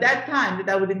myself at that time that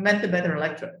I would invent a better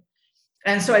electrode.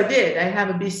 And so I did. I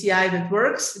have a BCI that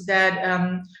works.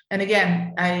 And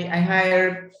again, I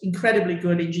hire incredibly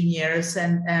good engineers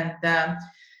and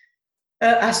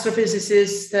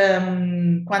astrophysicists,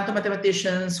 quantum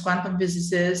mathematicians, quantum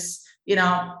physicists.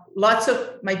 Lots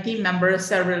of my team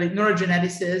members are really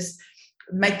neurogeneticists.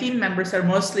 My team members are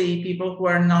mostly people who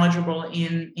are knowledgeable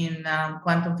in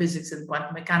quantum physics and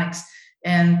quantum mechanics,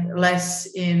 and less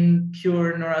in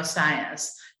pure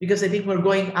neuroscience, because I think we're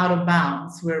going out of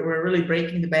bounds. We're really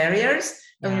breaking the barriers.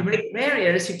 And when you break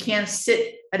barriers, you can't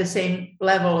sit at the same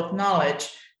level of knowledge.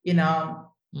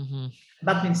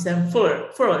 Buckminster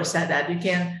Fuller said that you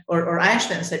can't, or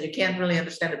Einstein said you can't really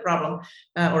understand the problem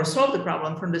or solve the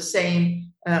problem from the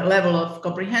same level of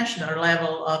comprehension or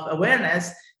level of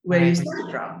awareness where you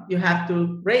started from. You have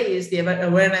to raise the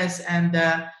awareness and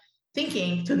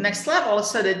thinking to the next level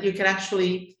so that you can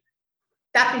actually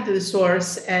tap into the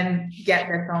source and get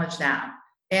that knowledge down.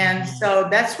 And so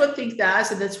that's what Think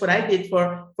does, and that's what I did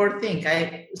for Think.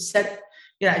 I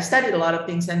studied a lot of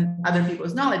things and other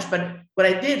people's knowledge, but what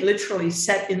I did literally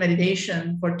sat in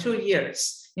meditation for 2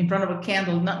 years in front of a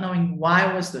candle, not knowing why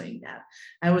I was doing that.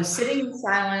 I was sitting in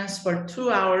silence for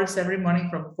 2 hours every morning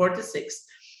from 4 to 6,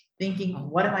 thinking,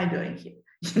 what am I doing here?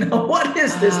 What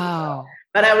is this? Wow.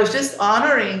 But I was just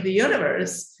honoring the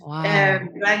universe and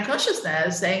divine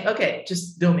consciousness, saying, okay,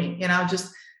 just do me,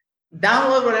 just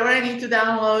download whatever I need to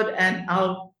download, and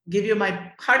I'll give you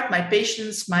my heart, my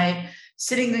patience, my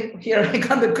sitting here like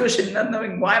on the cushion, not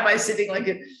knowing why am I sitting like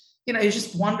it. You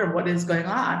just wonder what is going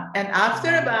on. And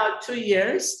after about 2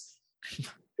 years,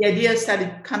 the idea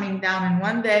started coming down. And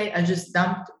one day I just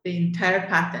dumped the entire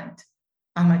patent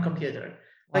on my computer.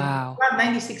 About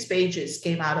 96 pages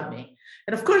came out of me.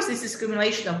 And of course, this is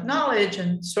accumulation of knowledge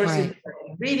and sources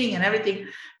of reading and everything,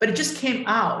 but it just came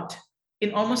out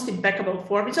in almost impeccable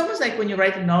form. It's almost like when you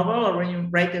write a novel or when you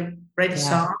write a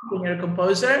song, when you're a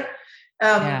composer,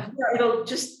 it'll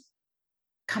just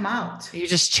come out. You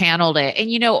just channeled it. And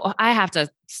I have to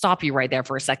stop you right there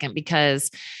for a second,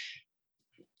 because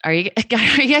are you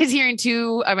guys hearing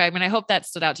I hope that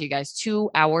stood out to you guys, 2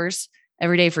 hours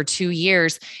every day for 2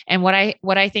 years. And what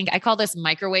I think, I call this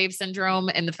microwave syndrome,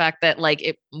 and the fact that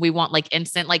like we want like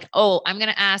instant, like, oh, I'm going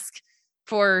to ask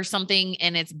for something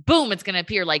and it's boom, it's going to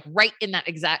appear like right in that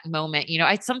exact moment. You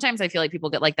know, sometimes I feel like people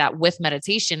get like that with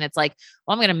meditation. It's like,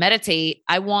 well, I'm going to meditate.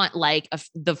 I want like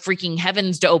the freaking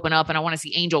heavens to open up and I want to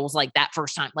see angels like that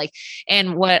first time. Like,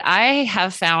 and what I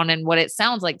have found and what it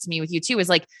sounds like to me with you too, is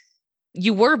like,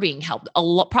 you were being helped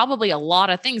probably a lot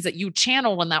of things that you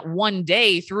channeled in that one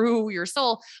day through your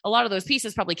soul. A lot of those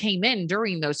pieces probably came in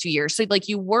during those 2 years. So like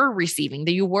you were receiving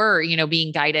that, you were, you know,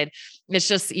 being guided. It's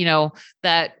just, you know,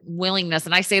 that willingness.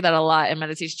 And I say that a lot in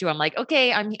meditation too. I'm like,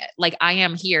 okay, I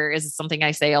am here is something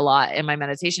I say a lot in my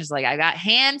meditations. Like, I got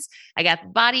hands, I got the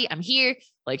body, I'm here.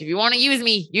 Like, if you want to use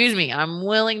me, I'm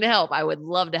willing to help. I would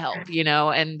love to help, you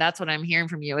know? And that's what I'm hearing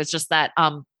from you. It's just that,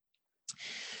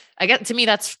 I get, to me,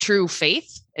 that's true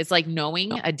faith. It's like knowing,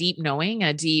 but I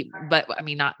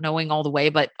mean, not knowing all the way,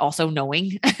 but also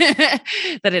knowing that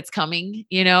it's coming,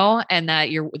 you know, and that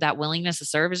that willingness to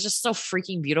serve is just so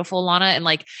freaking beautiful, Lana. And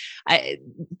like,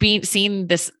 seeing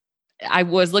this, I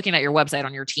was looking at your website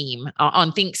on your team,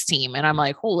 on Think's team, and I'm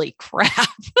like, holy crap.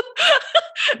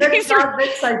 That's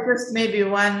like just maybe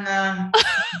 1/4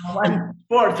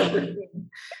 of the thing.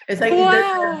 It's like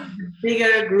the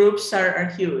bigger groups are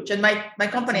huge. And my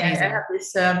company, I have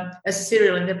this, as a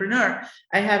serial entrepreneur,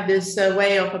 I have this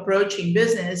way of approaching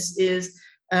business is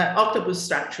octopus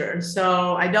structure.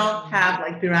 So I don't have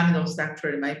like pyramidal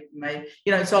structure in my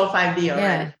you know, it's all 5D already.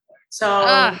 Yeah.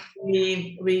 So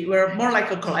we're more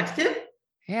like a collective.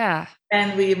 Yeah.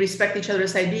 And we respect each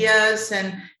other's ideas.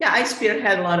 And yeah, I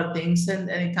spearhead a lot of things, and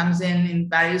it comes in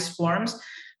various forms.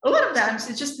 A lot of times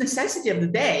it's just necessity of the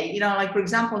day. You know, like for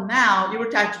example, now you were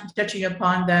touching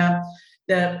upon the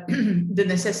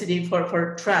necessity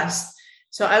for trust.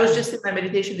 So I was just in my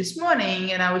meditation this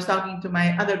morning, and I was talking to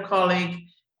my other colleague,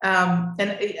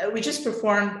 and we just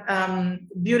performed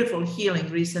beautiful healing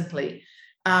recently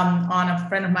on a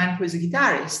friend of mine who is a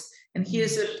guitarist. And he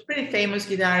is a pretty famous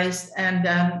guitarist, and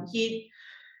he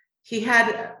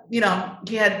had, you know,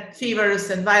 he had fevers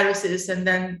and viruses, and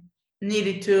then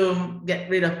needed to get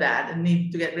rid of that and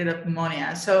needed to get rid of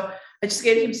pneumonia. So I just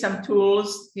gave him some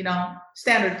tools, you know,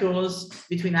 standard tools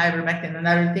between ivermectin and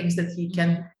other things that he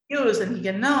can use and he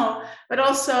can know, but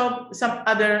also some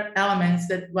other elements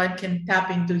that one can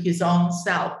tap into his own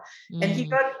self. And he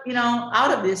got, you know,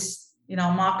 out of this, you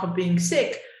know, mock of being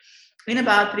sick in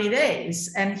about 3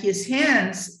 days. And his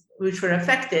hands, which were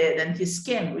affected, and his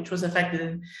skin, which was affected,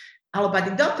 and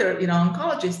allopathic doctor, you know,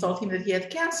 oncologist told him that he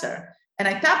had cancer. And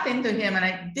I tapped into him, and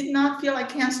I did not feel like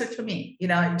cancer to me. You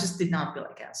know, it just did not feel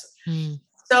like cancer.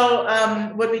 So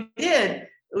what we did,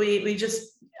 we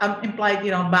just implied,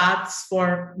 you know, baths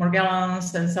for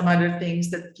Morgellons and some other things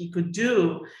that he could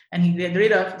do. And he got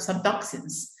rid of some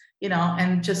toxins, you know,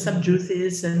 and just some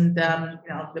juices and, you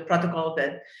know, the protocol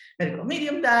that medical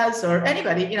medium does, or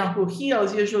anybody, you know, who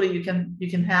heals. Usually you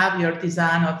can have your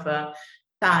tisane of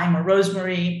thyme or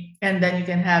rosemary, and then you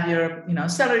can have your, you know,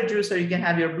 celery juice, or you can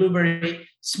have your blueberry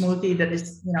smoothie that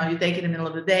is, you know, you take it in the middle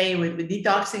of the day with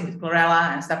detoxing, with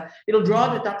chlorella and stuff. It'll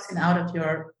draw the toxin out of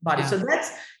your body. Yeah. So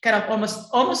that's kind of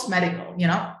almost medical, you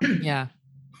know? Yeah.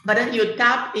 But then you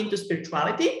tap into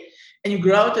spirituality and you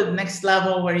grow to the next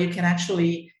level where you can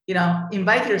actually, you know,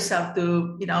 invite yourself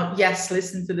to, you know, yes,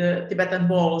 listen to the Tibetan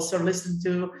bowls or listen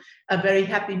to a very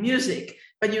happy music,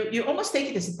 but you almost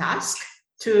take it as a task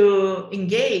to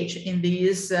engage in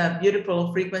these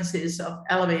beautiful frequencies of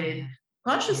elevated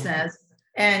consciousness.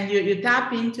 And you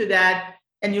tap into that,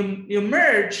 and you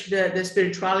merge the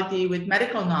spirituality with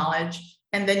medical knowledge,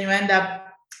 and then you end up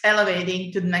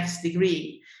elevating to the next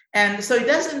degree. And so it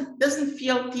doesn't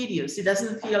feel tedious.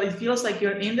 It feels like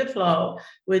you're in the flow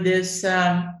with this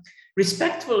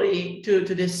respectfully to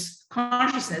this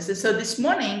consciousness. And so this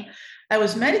morning I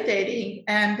was meditating,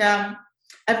 and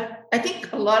I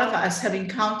think a lot of us have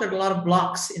encountered a lot of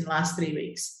blocks in the last 3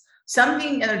 weeks.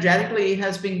 Something energetically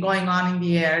has been going on in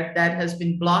the air that has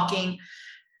been blocking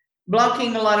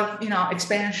a lot of, you know,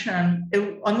 expansion.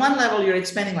 On one level, you're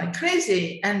expanding like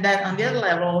crazy. And then on the other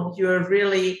level, you're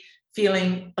really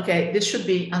feeling, okay, this should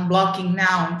be unblocking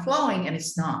now and flowing, and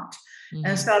it's not. Mm-hmm.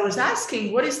 And so I was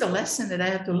asking, what is the lesson that I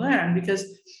have to learn? Because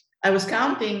I was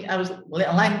counting, you know,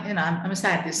 I'm a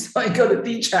scientist, so I go to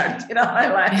T chart, you know, I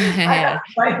have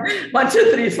 1,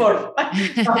 2, 3, 4, 5.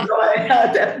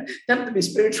 I attempt to be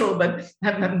spiritual, but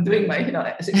I'm doing my, you know,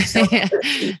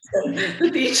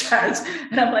 the T charts.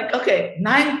 And I'm like, okay,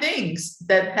 9 things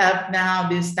that have now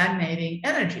this stagnating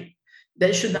energy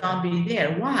that should not be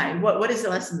there. Why? What is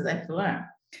the lesson that I have to learn?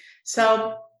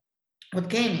 So what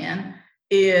came in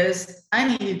is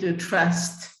I needed to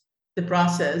trust the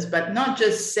process, but not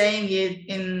just saying it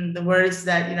in the words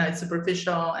that, it's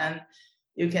superficial and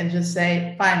you can just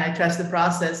say, fine, I trust the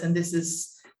process and this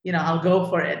is, I'll go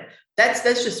for it. That's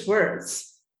just words.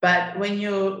 But when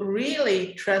you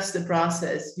really trust the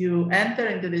process, you enter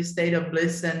into this state of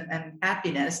bliss and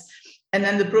happiness. And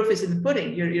then the proof is in the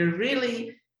pudding. You're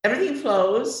really, everything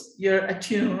flows. You're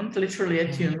attuned, literally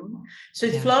attuned. So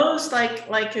it flows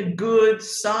like a good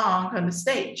song on the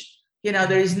stage.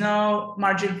 There is no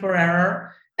margin for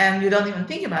error. And you don't even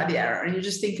think about the error. You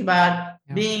just think about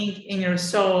being in your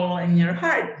soul, in your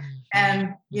heart,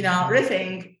 and,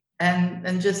 riffing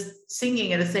and just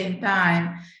singing at the same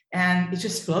time. And it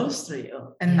just flows through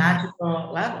you in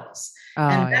magical levels.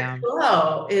 And that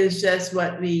flow is just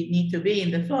what we need to be in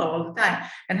the flow all the time.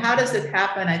 And how does it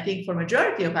happen? I think for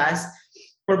majority of us,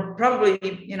 or probably,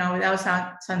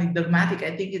 without sounding dogmatic,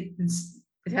 I think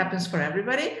it happens for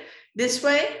everybody this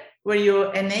way, where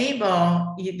you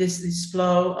enable this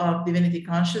flow of divinity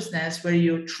consciousness, where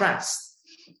you trust,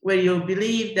 where you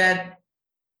believe that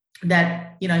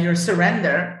your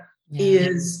surrender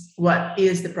is what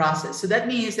is the process. So that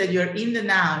means that you're in the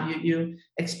now, you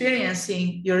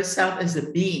experiencing yourself as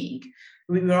a being.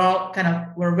 We're all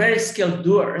we're very skilled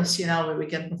doers, where we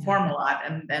can perform a lot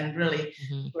and really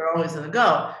we're always on the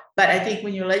go. But I think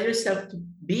when you let yourself to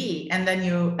be, and then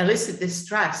you elicit this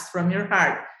trust from your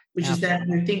heart, which is that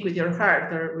you think with your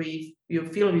heart, or you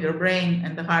feel with your brain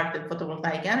and the heart and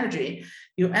photovoltaic energy,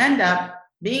 you end up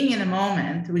being in a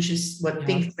moment, which is what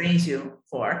Think trains you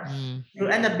for. You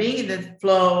end up being in the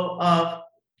flow of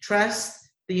trust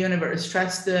the universe,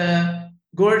 trust the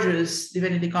gorgeous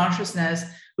divinity consciousness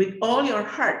with all your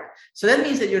heart. So that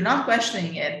means that you're not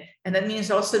questioning it. And that means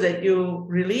also that you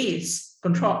release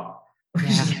control, which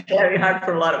is very hard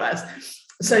for a lot of us.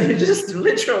 So you just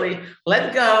literally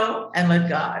let go and let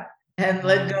God, and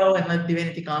let go and let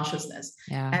divinity consciousness.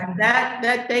 And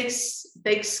that takes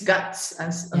guts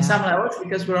on some levels,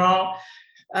 because we're all,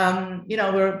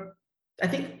 I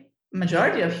think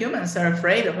majority of humans are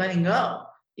afraid of letting go,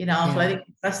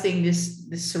 trusting this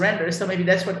surrender. So maybe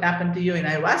that's what happened to you in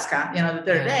ayahuasca, the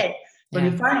third day, when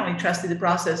you finally trusted the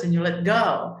process and you let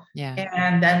go,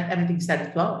 and then everything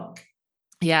started flowing.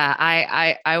 Yeah.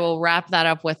 I will wrap that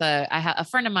up with a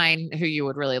friend of mine who you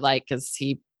would really like, because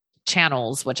he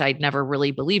channels, which I'd never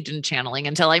really believed in channeling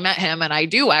until I met him. And I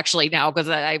do actually now, because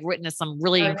I've witnessed some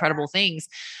really incredible things.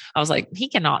 I was like, he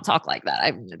cannot talk like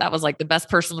that. That was like the best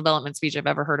personal development speech I've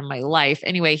ever heard in my life.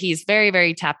 Anyway, he's very,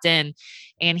 very tapped in,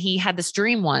 and he had this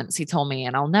dream once, he told me,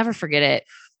 and I'll never forget it.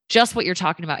 Just what you're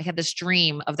talking about. He had this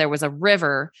dream of, there was a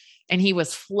river and he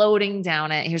was floating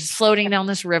down it. He was floating down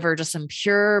this river, just in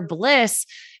pure bliss.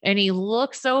 And he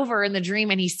looks over in the dream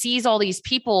and he sees all these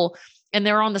people, and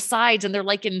they're on the sides, and they're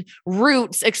like in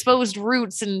roots, exposed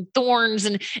roots and thorns.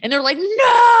 And they're like,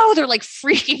 no, they're like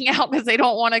freaking out because they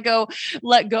don't want to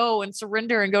let go and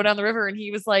surrender and go down the river. And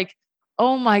he was like,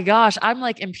 oh my gosh, I'm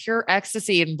like in pure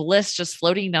ecstasy and bliss, just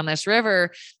floating down this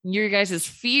river. Your guys'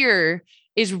 fear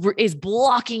is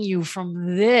blocking you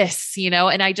from this,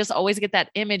 and I just always get that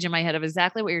image in my head of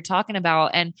exactly what you're talking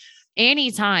about. And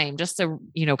anytime, just to,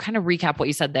 kind of recap what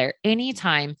you said there,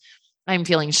 anytime I'm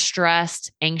feeling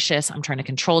stressed, anxious, I'm trying to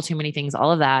control too many things,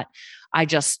 all of that, I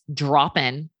just drop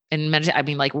in and meditate. I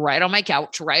mean, like right on my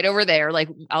couch, right over there. Like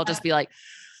I'll just be like,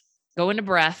 go into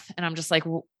breath. And I'm just like,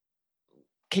 well,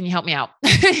 can you help me out?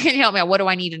 Can you help me out? What do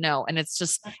I need to know? And it's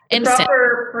just instant. The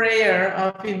proper prayer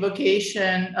of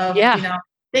invocation of,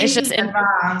 it's just in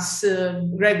advance.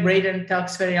 Greg Braden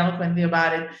talks very eloquently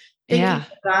about it. Thinking in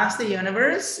advance the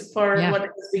universe for what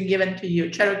has been given to you.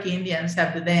 Cherokee Indians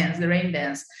have the rain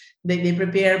dance. They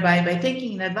prepare by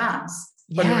thinking in advance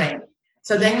for the rain.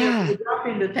 So then you drop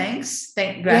into thanks,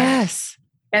 thank God. Yes.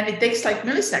 And it takes like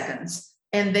milliseconds.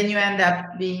 And then you end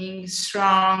up being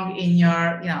strong in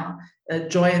your,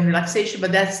 joy and relaxation.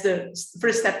 But that's the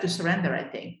first step to surrender, I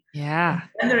think. Yeah.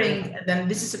 Surrendering, then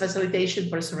this is a facilitation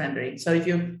for surrendering. So if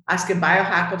you ask a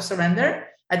biohack of surrender,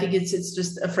 I think it's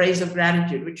just a phrase of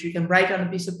gratitude, which you can write on a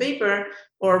piece of paper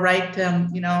or write,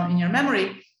 in your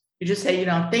memory. You just say,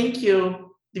 thank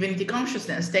you, divinity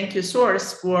consciousness. Thank you,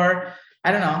 source, for,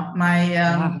 I don't know,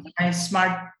 my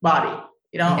smart body,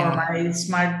 or my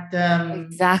smart,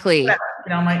 exactly,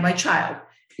 my child.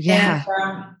 Yeah.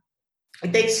 And,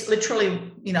 it takes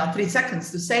literally, 3 seconds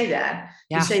to say that.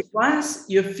 Yeah. You say it once,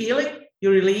 you feel it,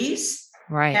 you release,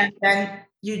 right, and then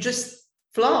you just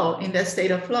flow in that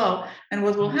state of flow. And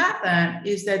what will happen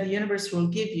is that the universe will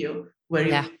give you where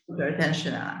you put your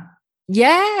attention on.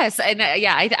 Yes. And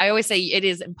I always say it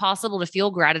is impossible to feel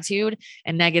gratitude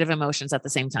and negative emotions at the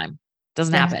same time.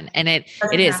 Doesn't happen. And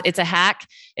it's a hack.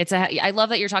 I love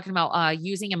that you're talking about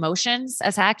using emotions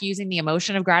as hack, using the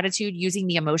emotion of gratitude, using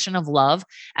the emotion of love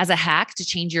as a hack to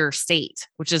change your state,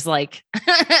 which is like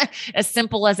as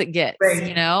simple as it gets,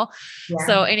 you know? Yeah.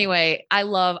 So anyway, I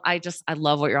love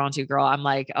what you're on to, girl. I'm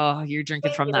like, oh, you're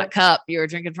drinking from that cup. You're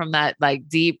drinking from that like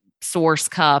deep source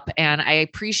cup. And I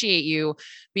appreciate you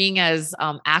being as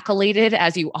accoladed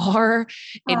as you are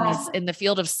in the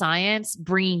field of science,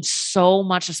 bringing so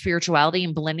much of spirituality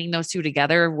and blending those two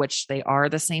together, which they are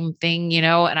the same thing, you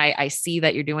know, and I see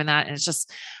that you're doing that, and it's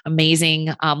just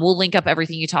amazing. We'll link up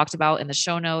everything you talked about in the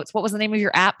show notes. What was the name of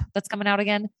your app that's coming out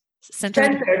again?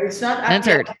 Centered. It's not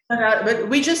Centered. But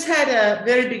we just had a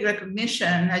very big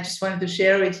recognition. I just wanted to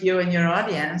share with you and your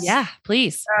audience. Yeah,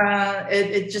 please.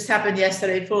 It just happened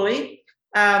yesterday fully.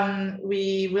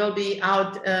 We will be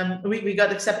out. We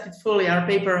got accepted fully. Our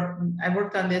paper, I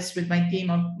worked on this with my team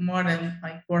of more than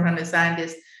like 400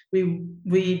 scientists.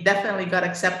 We definitely got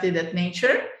accepted at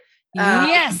Nature.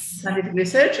 Yes. Scientific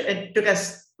research. It took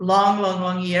us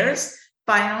long years.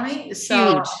 Finally,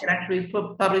 so I can actually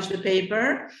publish the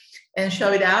paper and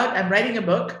show it out. I'm writing a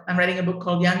book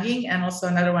called Younging, and also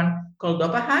another one called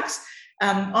Dopa Hacks.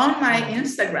 On my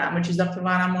Instagram, which is Dr.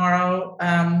 Lana Morrow,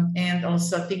 and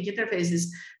also Think Interfaces,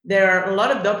 there are a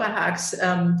lot of Dopa Hacks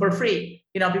for free.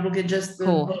 You know, people can just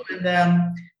open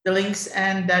the links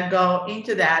and go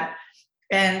into that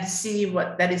and see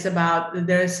what that is about.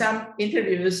 There are some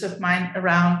interviews of mine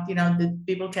around, you know, that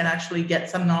people can actually get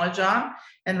some knowledge on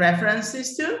and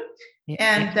references to.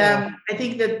 And I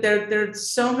think that there are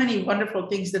so many wonderful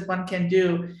things that one can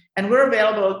do. And we're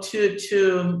available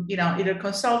to you know, either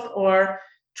consult or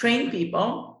train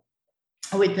people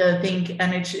with the Think,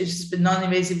 and it's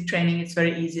non-invasive training. It's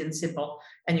very easy and simple.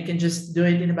 And you can just do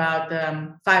it in about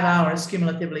 5 hours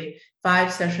cumulatively,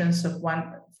 5 sessions of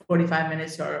 45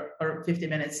 minutes or 50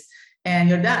 minutes, and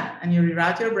you're done. And you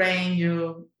reroute your brain,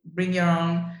 you bring your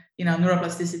own, you know,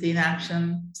 neuroplasticity in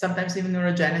action, sometimes even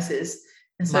neurogenesis.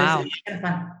 And so it's kind of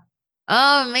fun.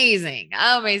 Amazing.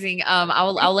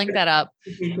 I'll link that up.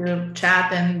 To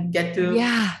chat and get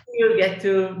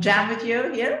to jam with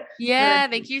you here. Yeah.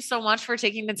 Thank you so much for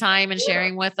taking the time and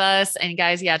sharing with us. And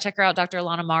guys, check her out, Dr.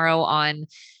 Lana Morrow on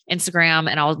Instagram,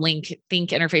 and I'll link Think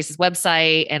Interfaces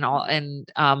website and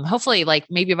hopefully, like,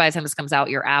 maybe by the time this comes out,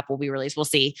 your app will be released. We'll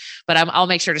see, but I'll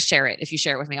make sure to share it. If you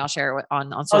share it with me, I'll share it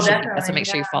on social media. So make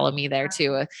sure you follow me there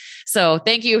too. So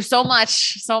thank you so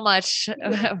much.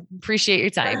 Appreciate your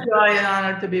time. It's a joy and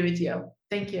honor to be with you.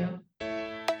 Thank you.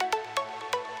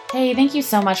 Hey, thank you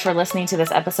so much for listening to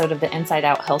this episode of the Inside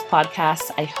Out Health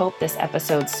Podcast. I hope this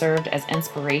episode served as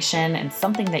inspiration and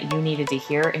something that you needed to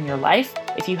hear in your life.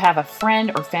 If you have a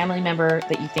friend or family member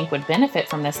that you think would benefit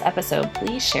from this episode,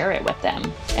 please share it with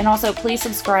them. And also, please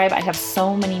subscribe. I have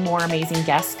so many more amazing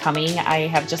guests coming. I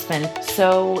have just been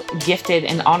so gifted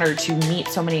and honored to meet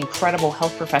so many incredible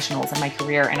health professionals in my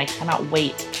career, and I cannot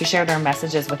wait to share their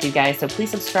messages with you guys. So please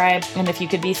subscribe. And if you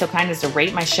could be so kind as to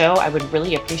rate my show, I would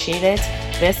really appreciate it.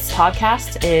 This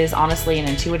podcast is honestly an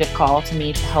intuitive call to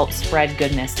me to help spread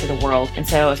goodness to the world. And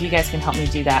so if you guys can help me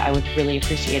do that, I would really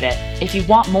appreciate it. If you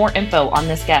want more info on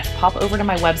this guest, pop over to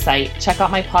my website, check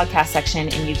out my podcast section,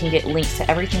 and you can get links to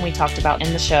everything we talked about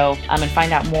in the show, and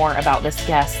find out more about this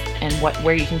guest and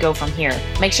where you can go from here.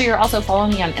 Make sure you're also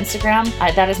following me on Instagram.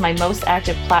 That is my most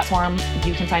active platform.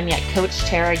 You can find me at Coach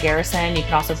Tara Garrison. You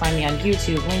can also find me on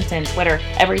YouTube, LinkedIn, Twitter.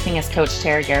 Everything is Coach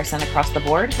Tara Garrison across the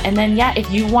board. And then,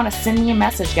 if you want to send me a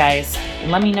message, guys,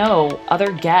 and let me know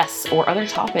other guests or other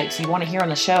topics you want to hear on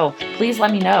the show, please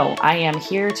let me know. I am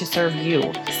here to serve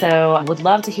you. So I would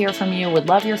love to hear from you, would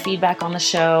love your feedback on the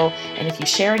show. And if you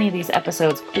share any of these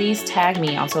episodes, please tag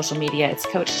me on social media. It's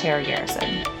Coach Tara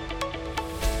Garrison.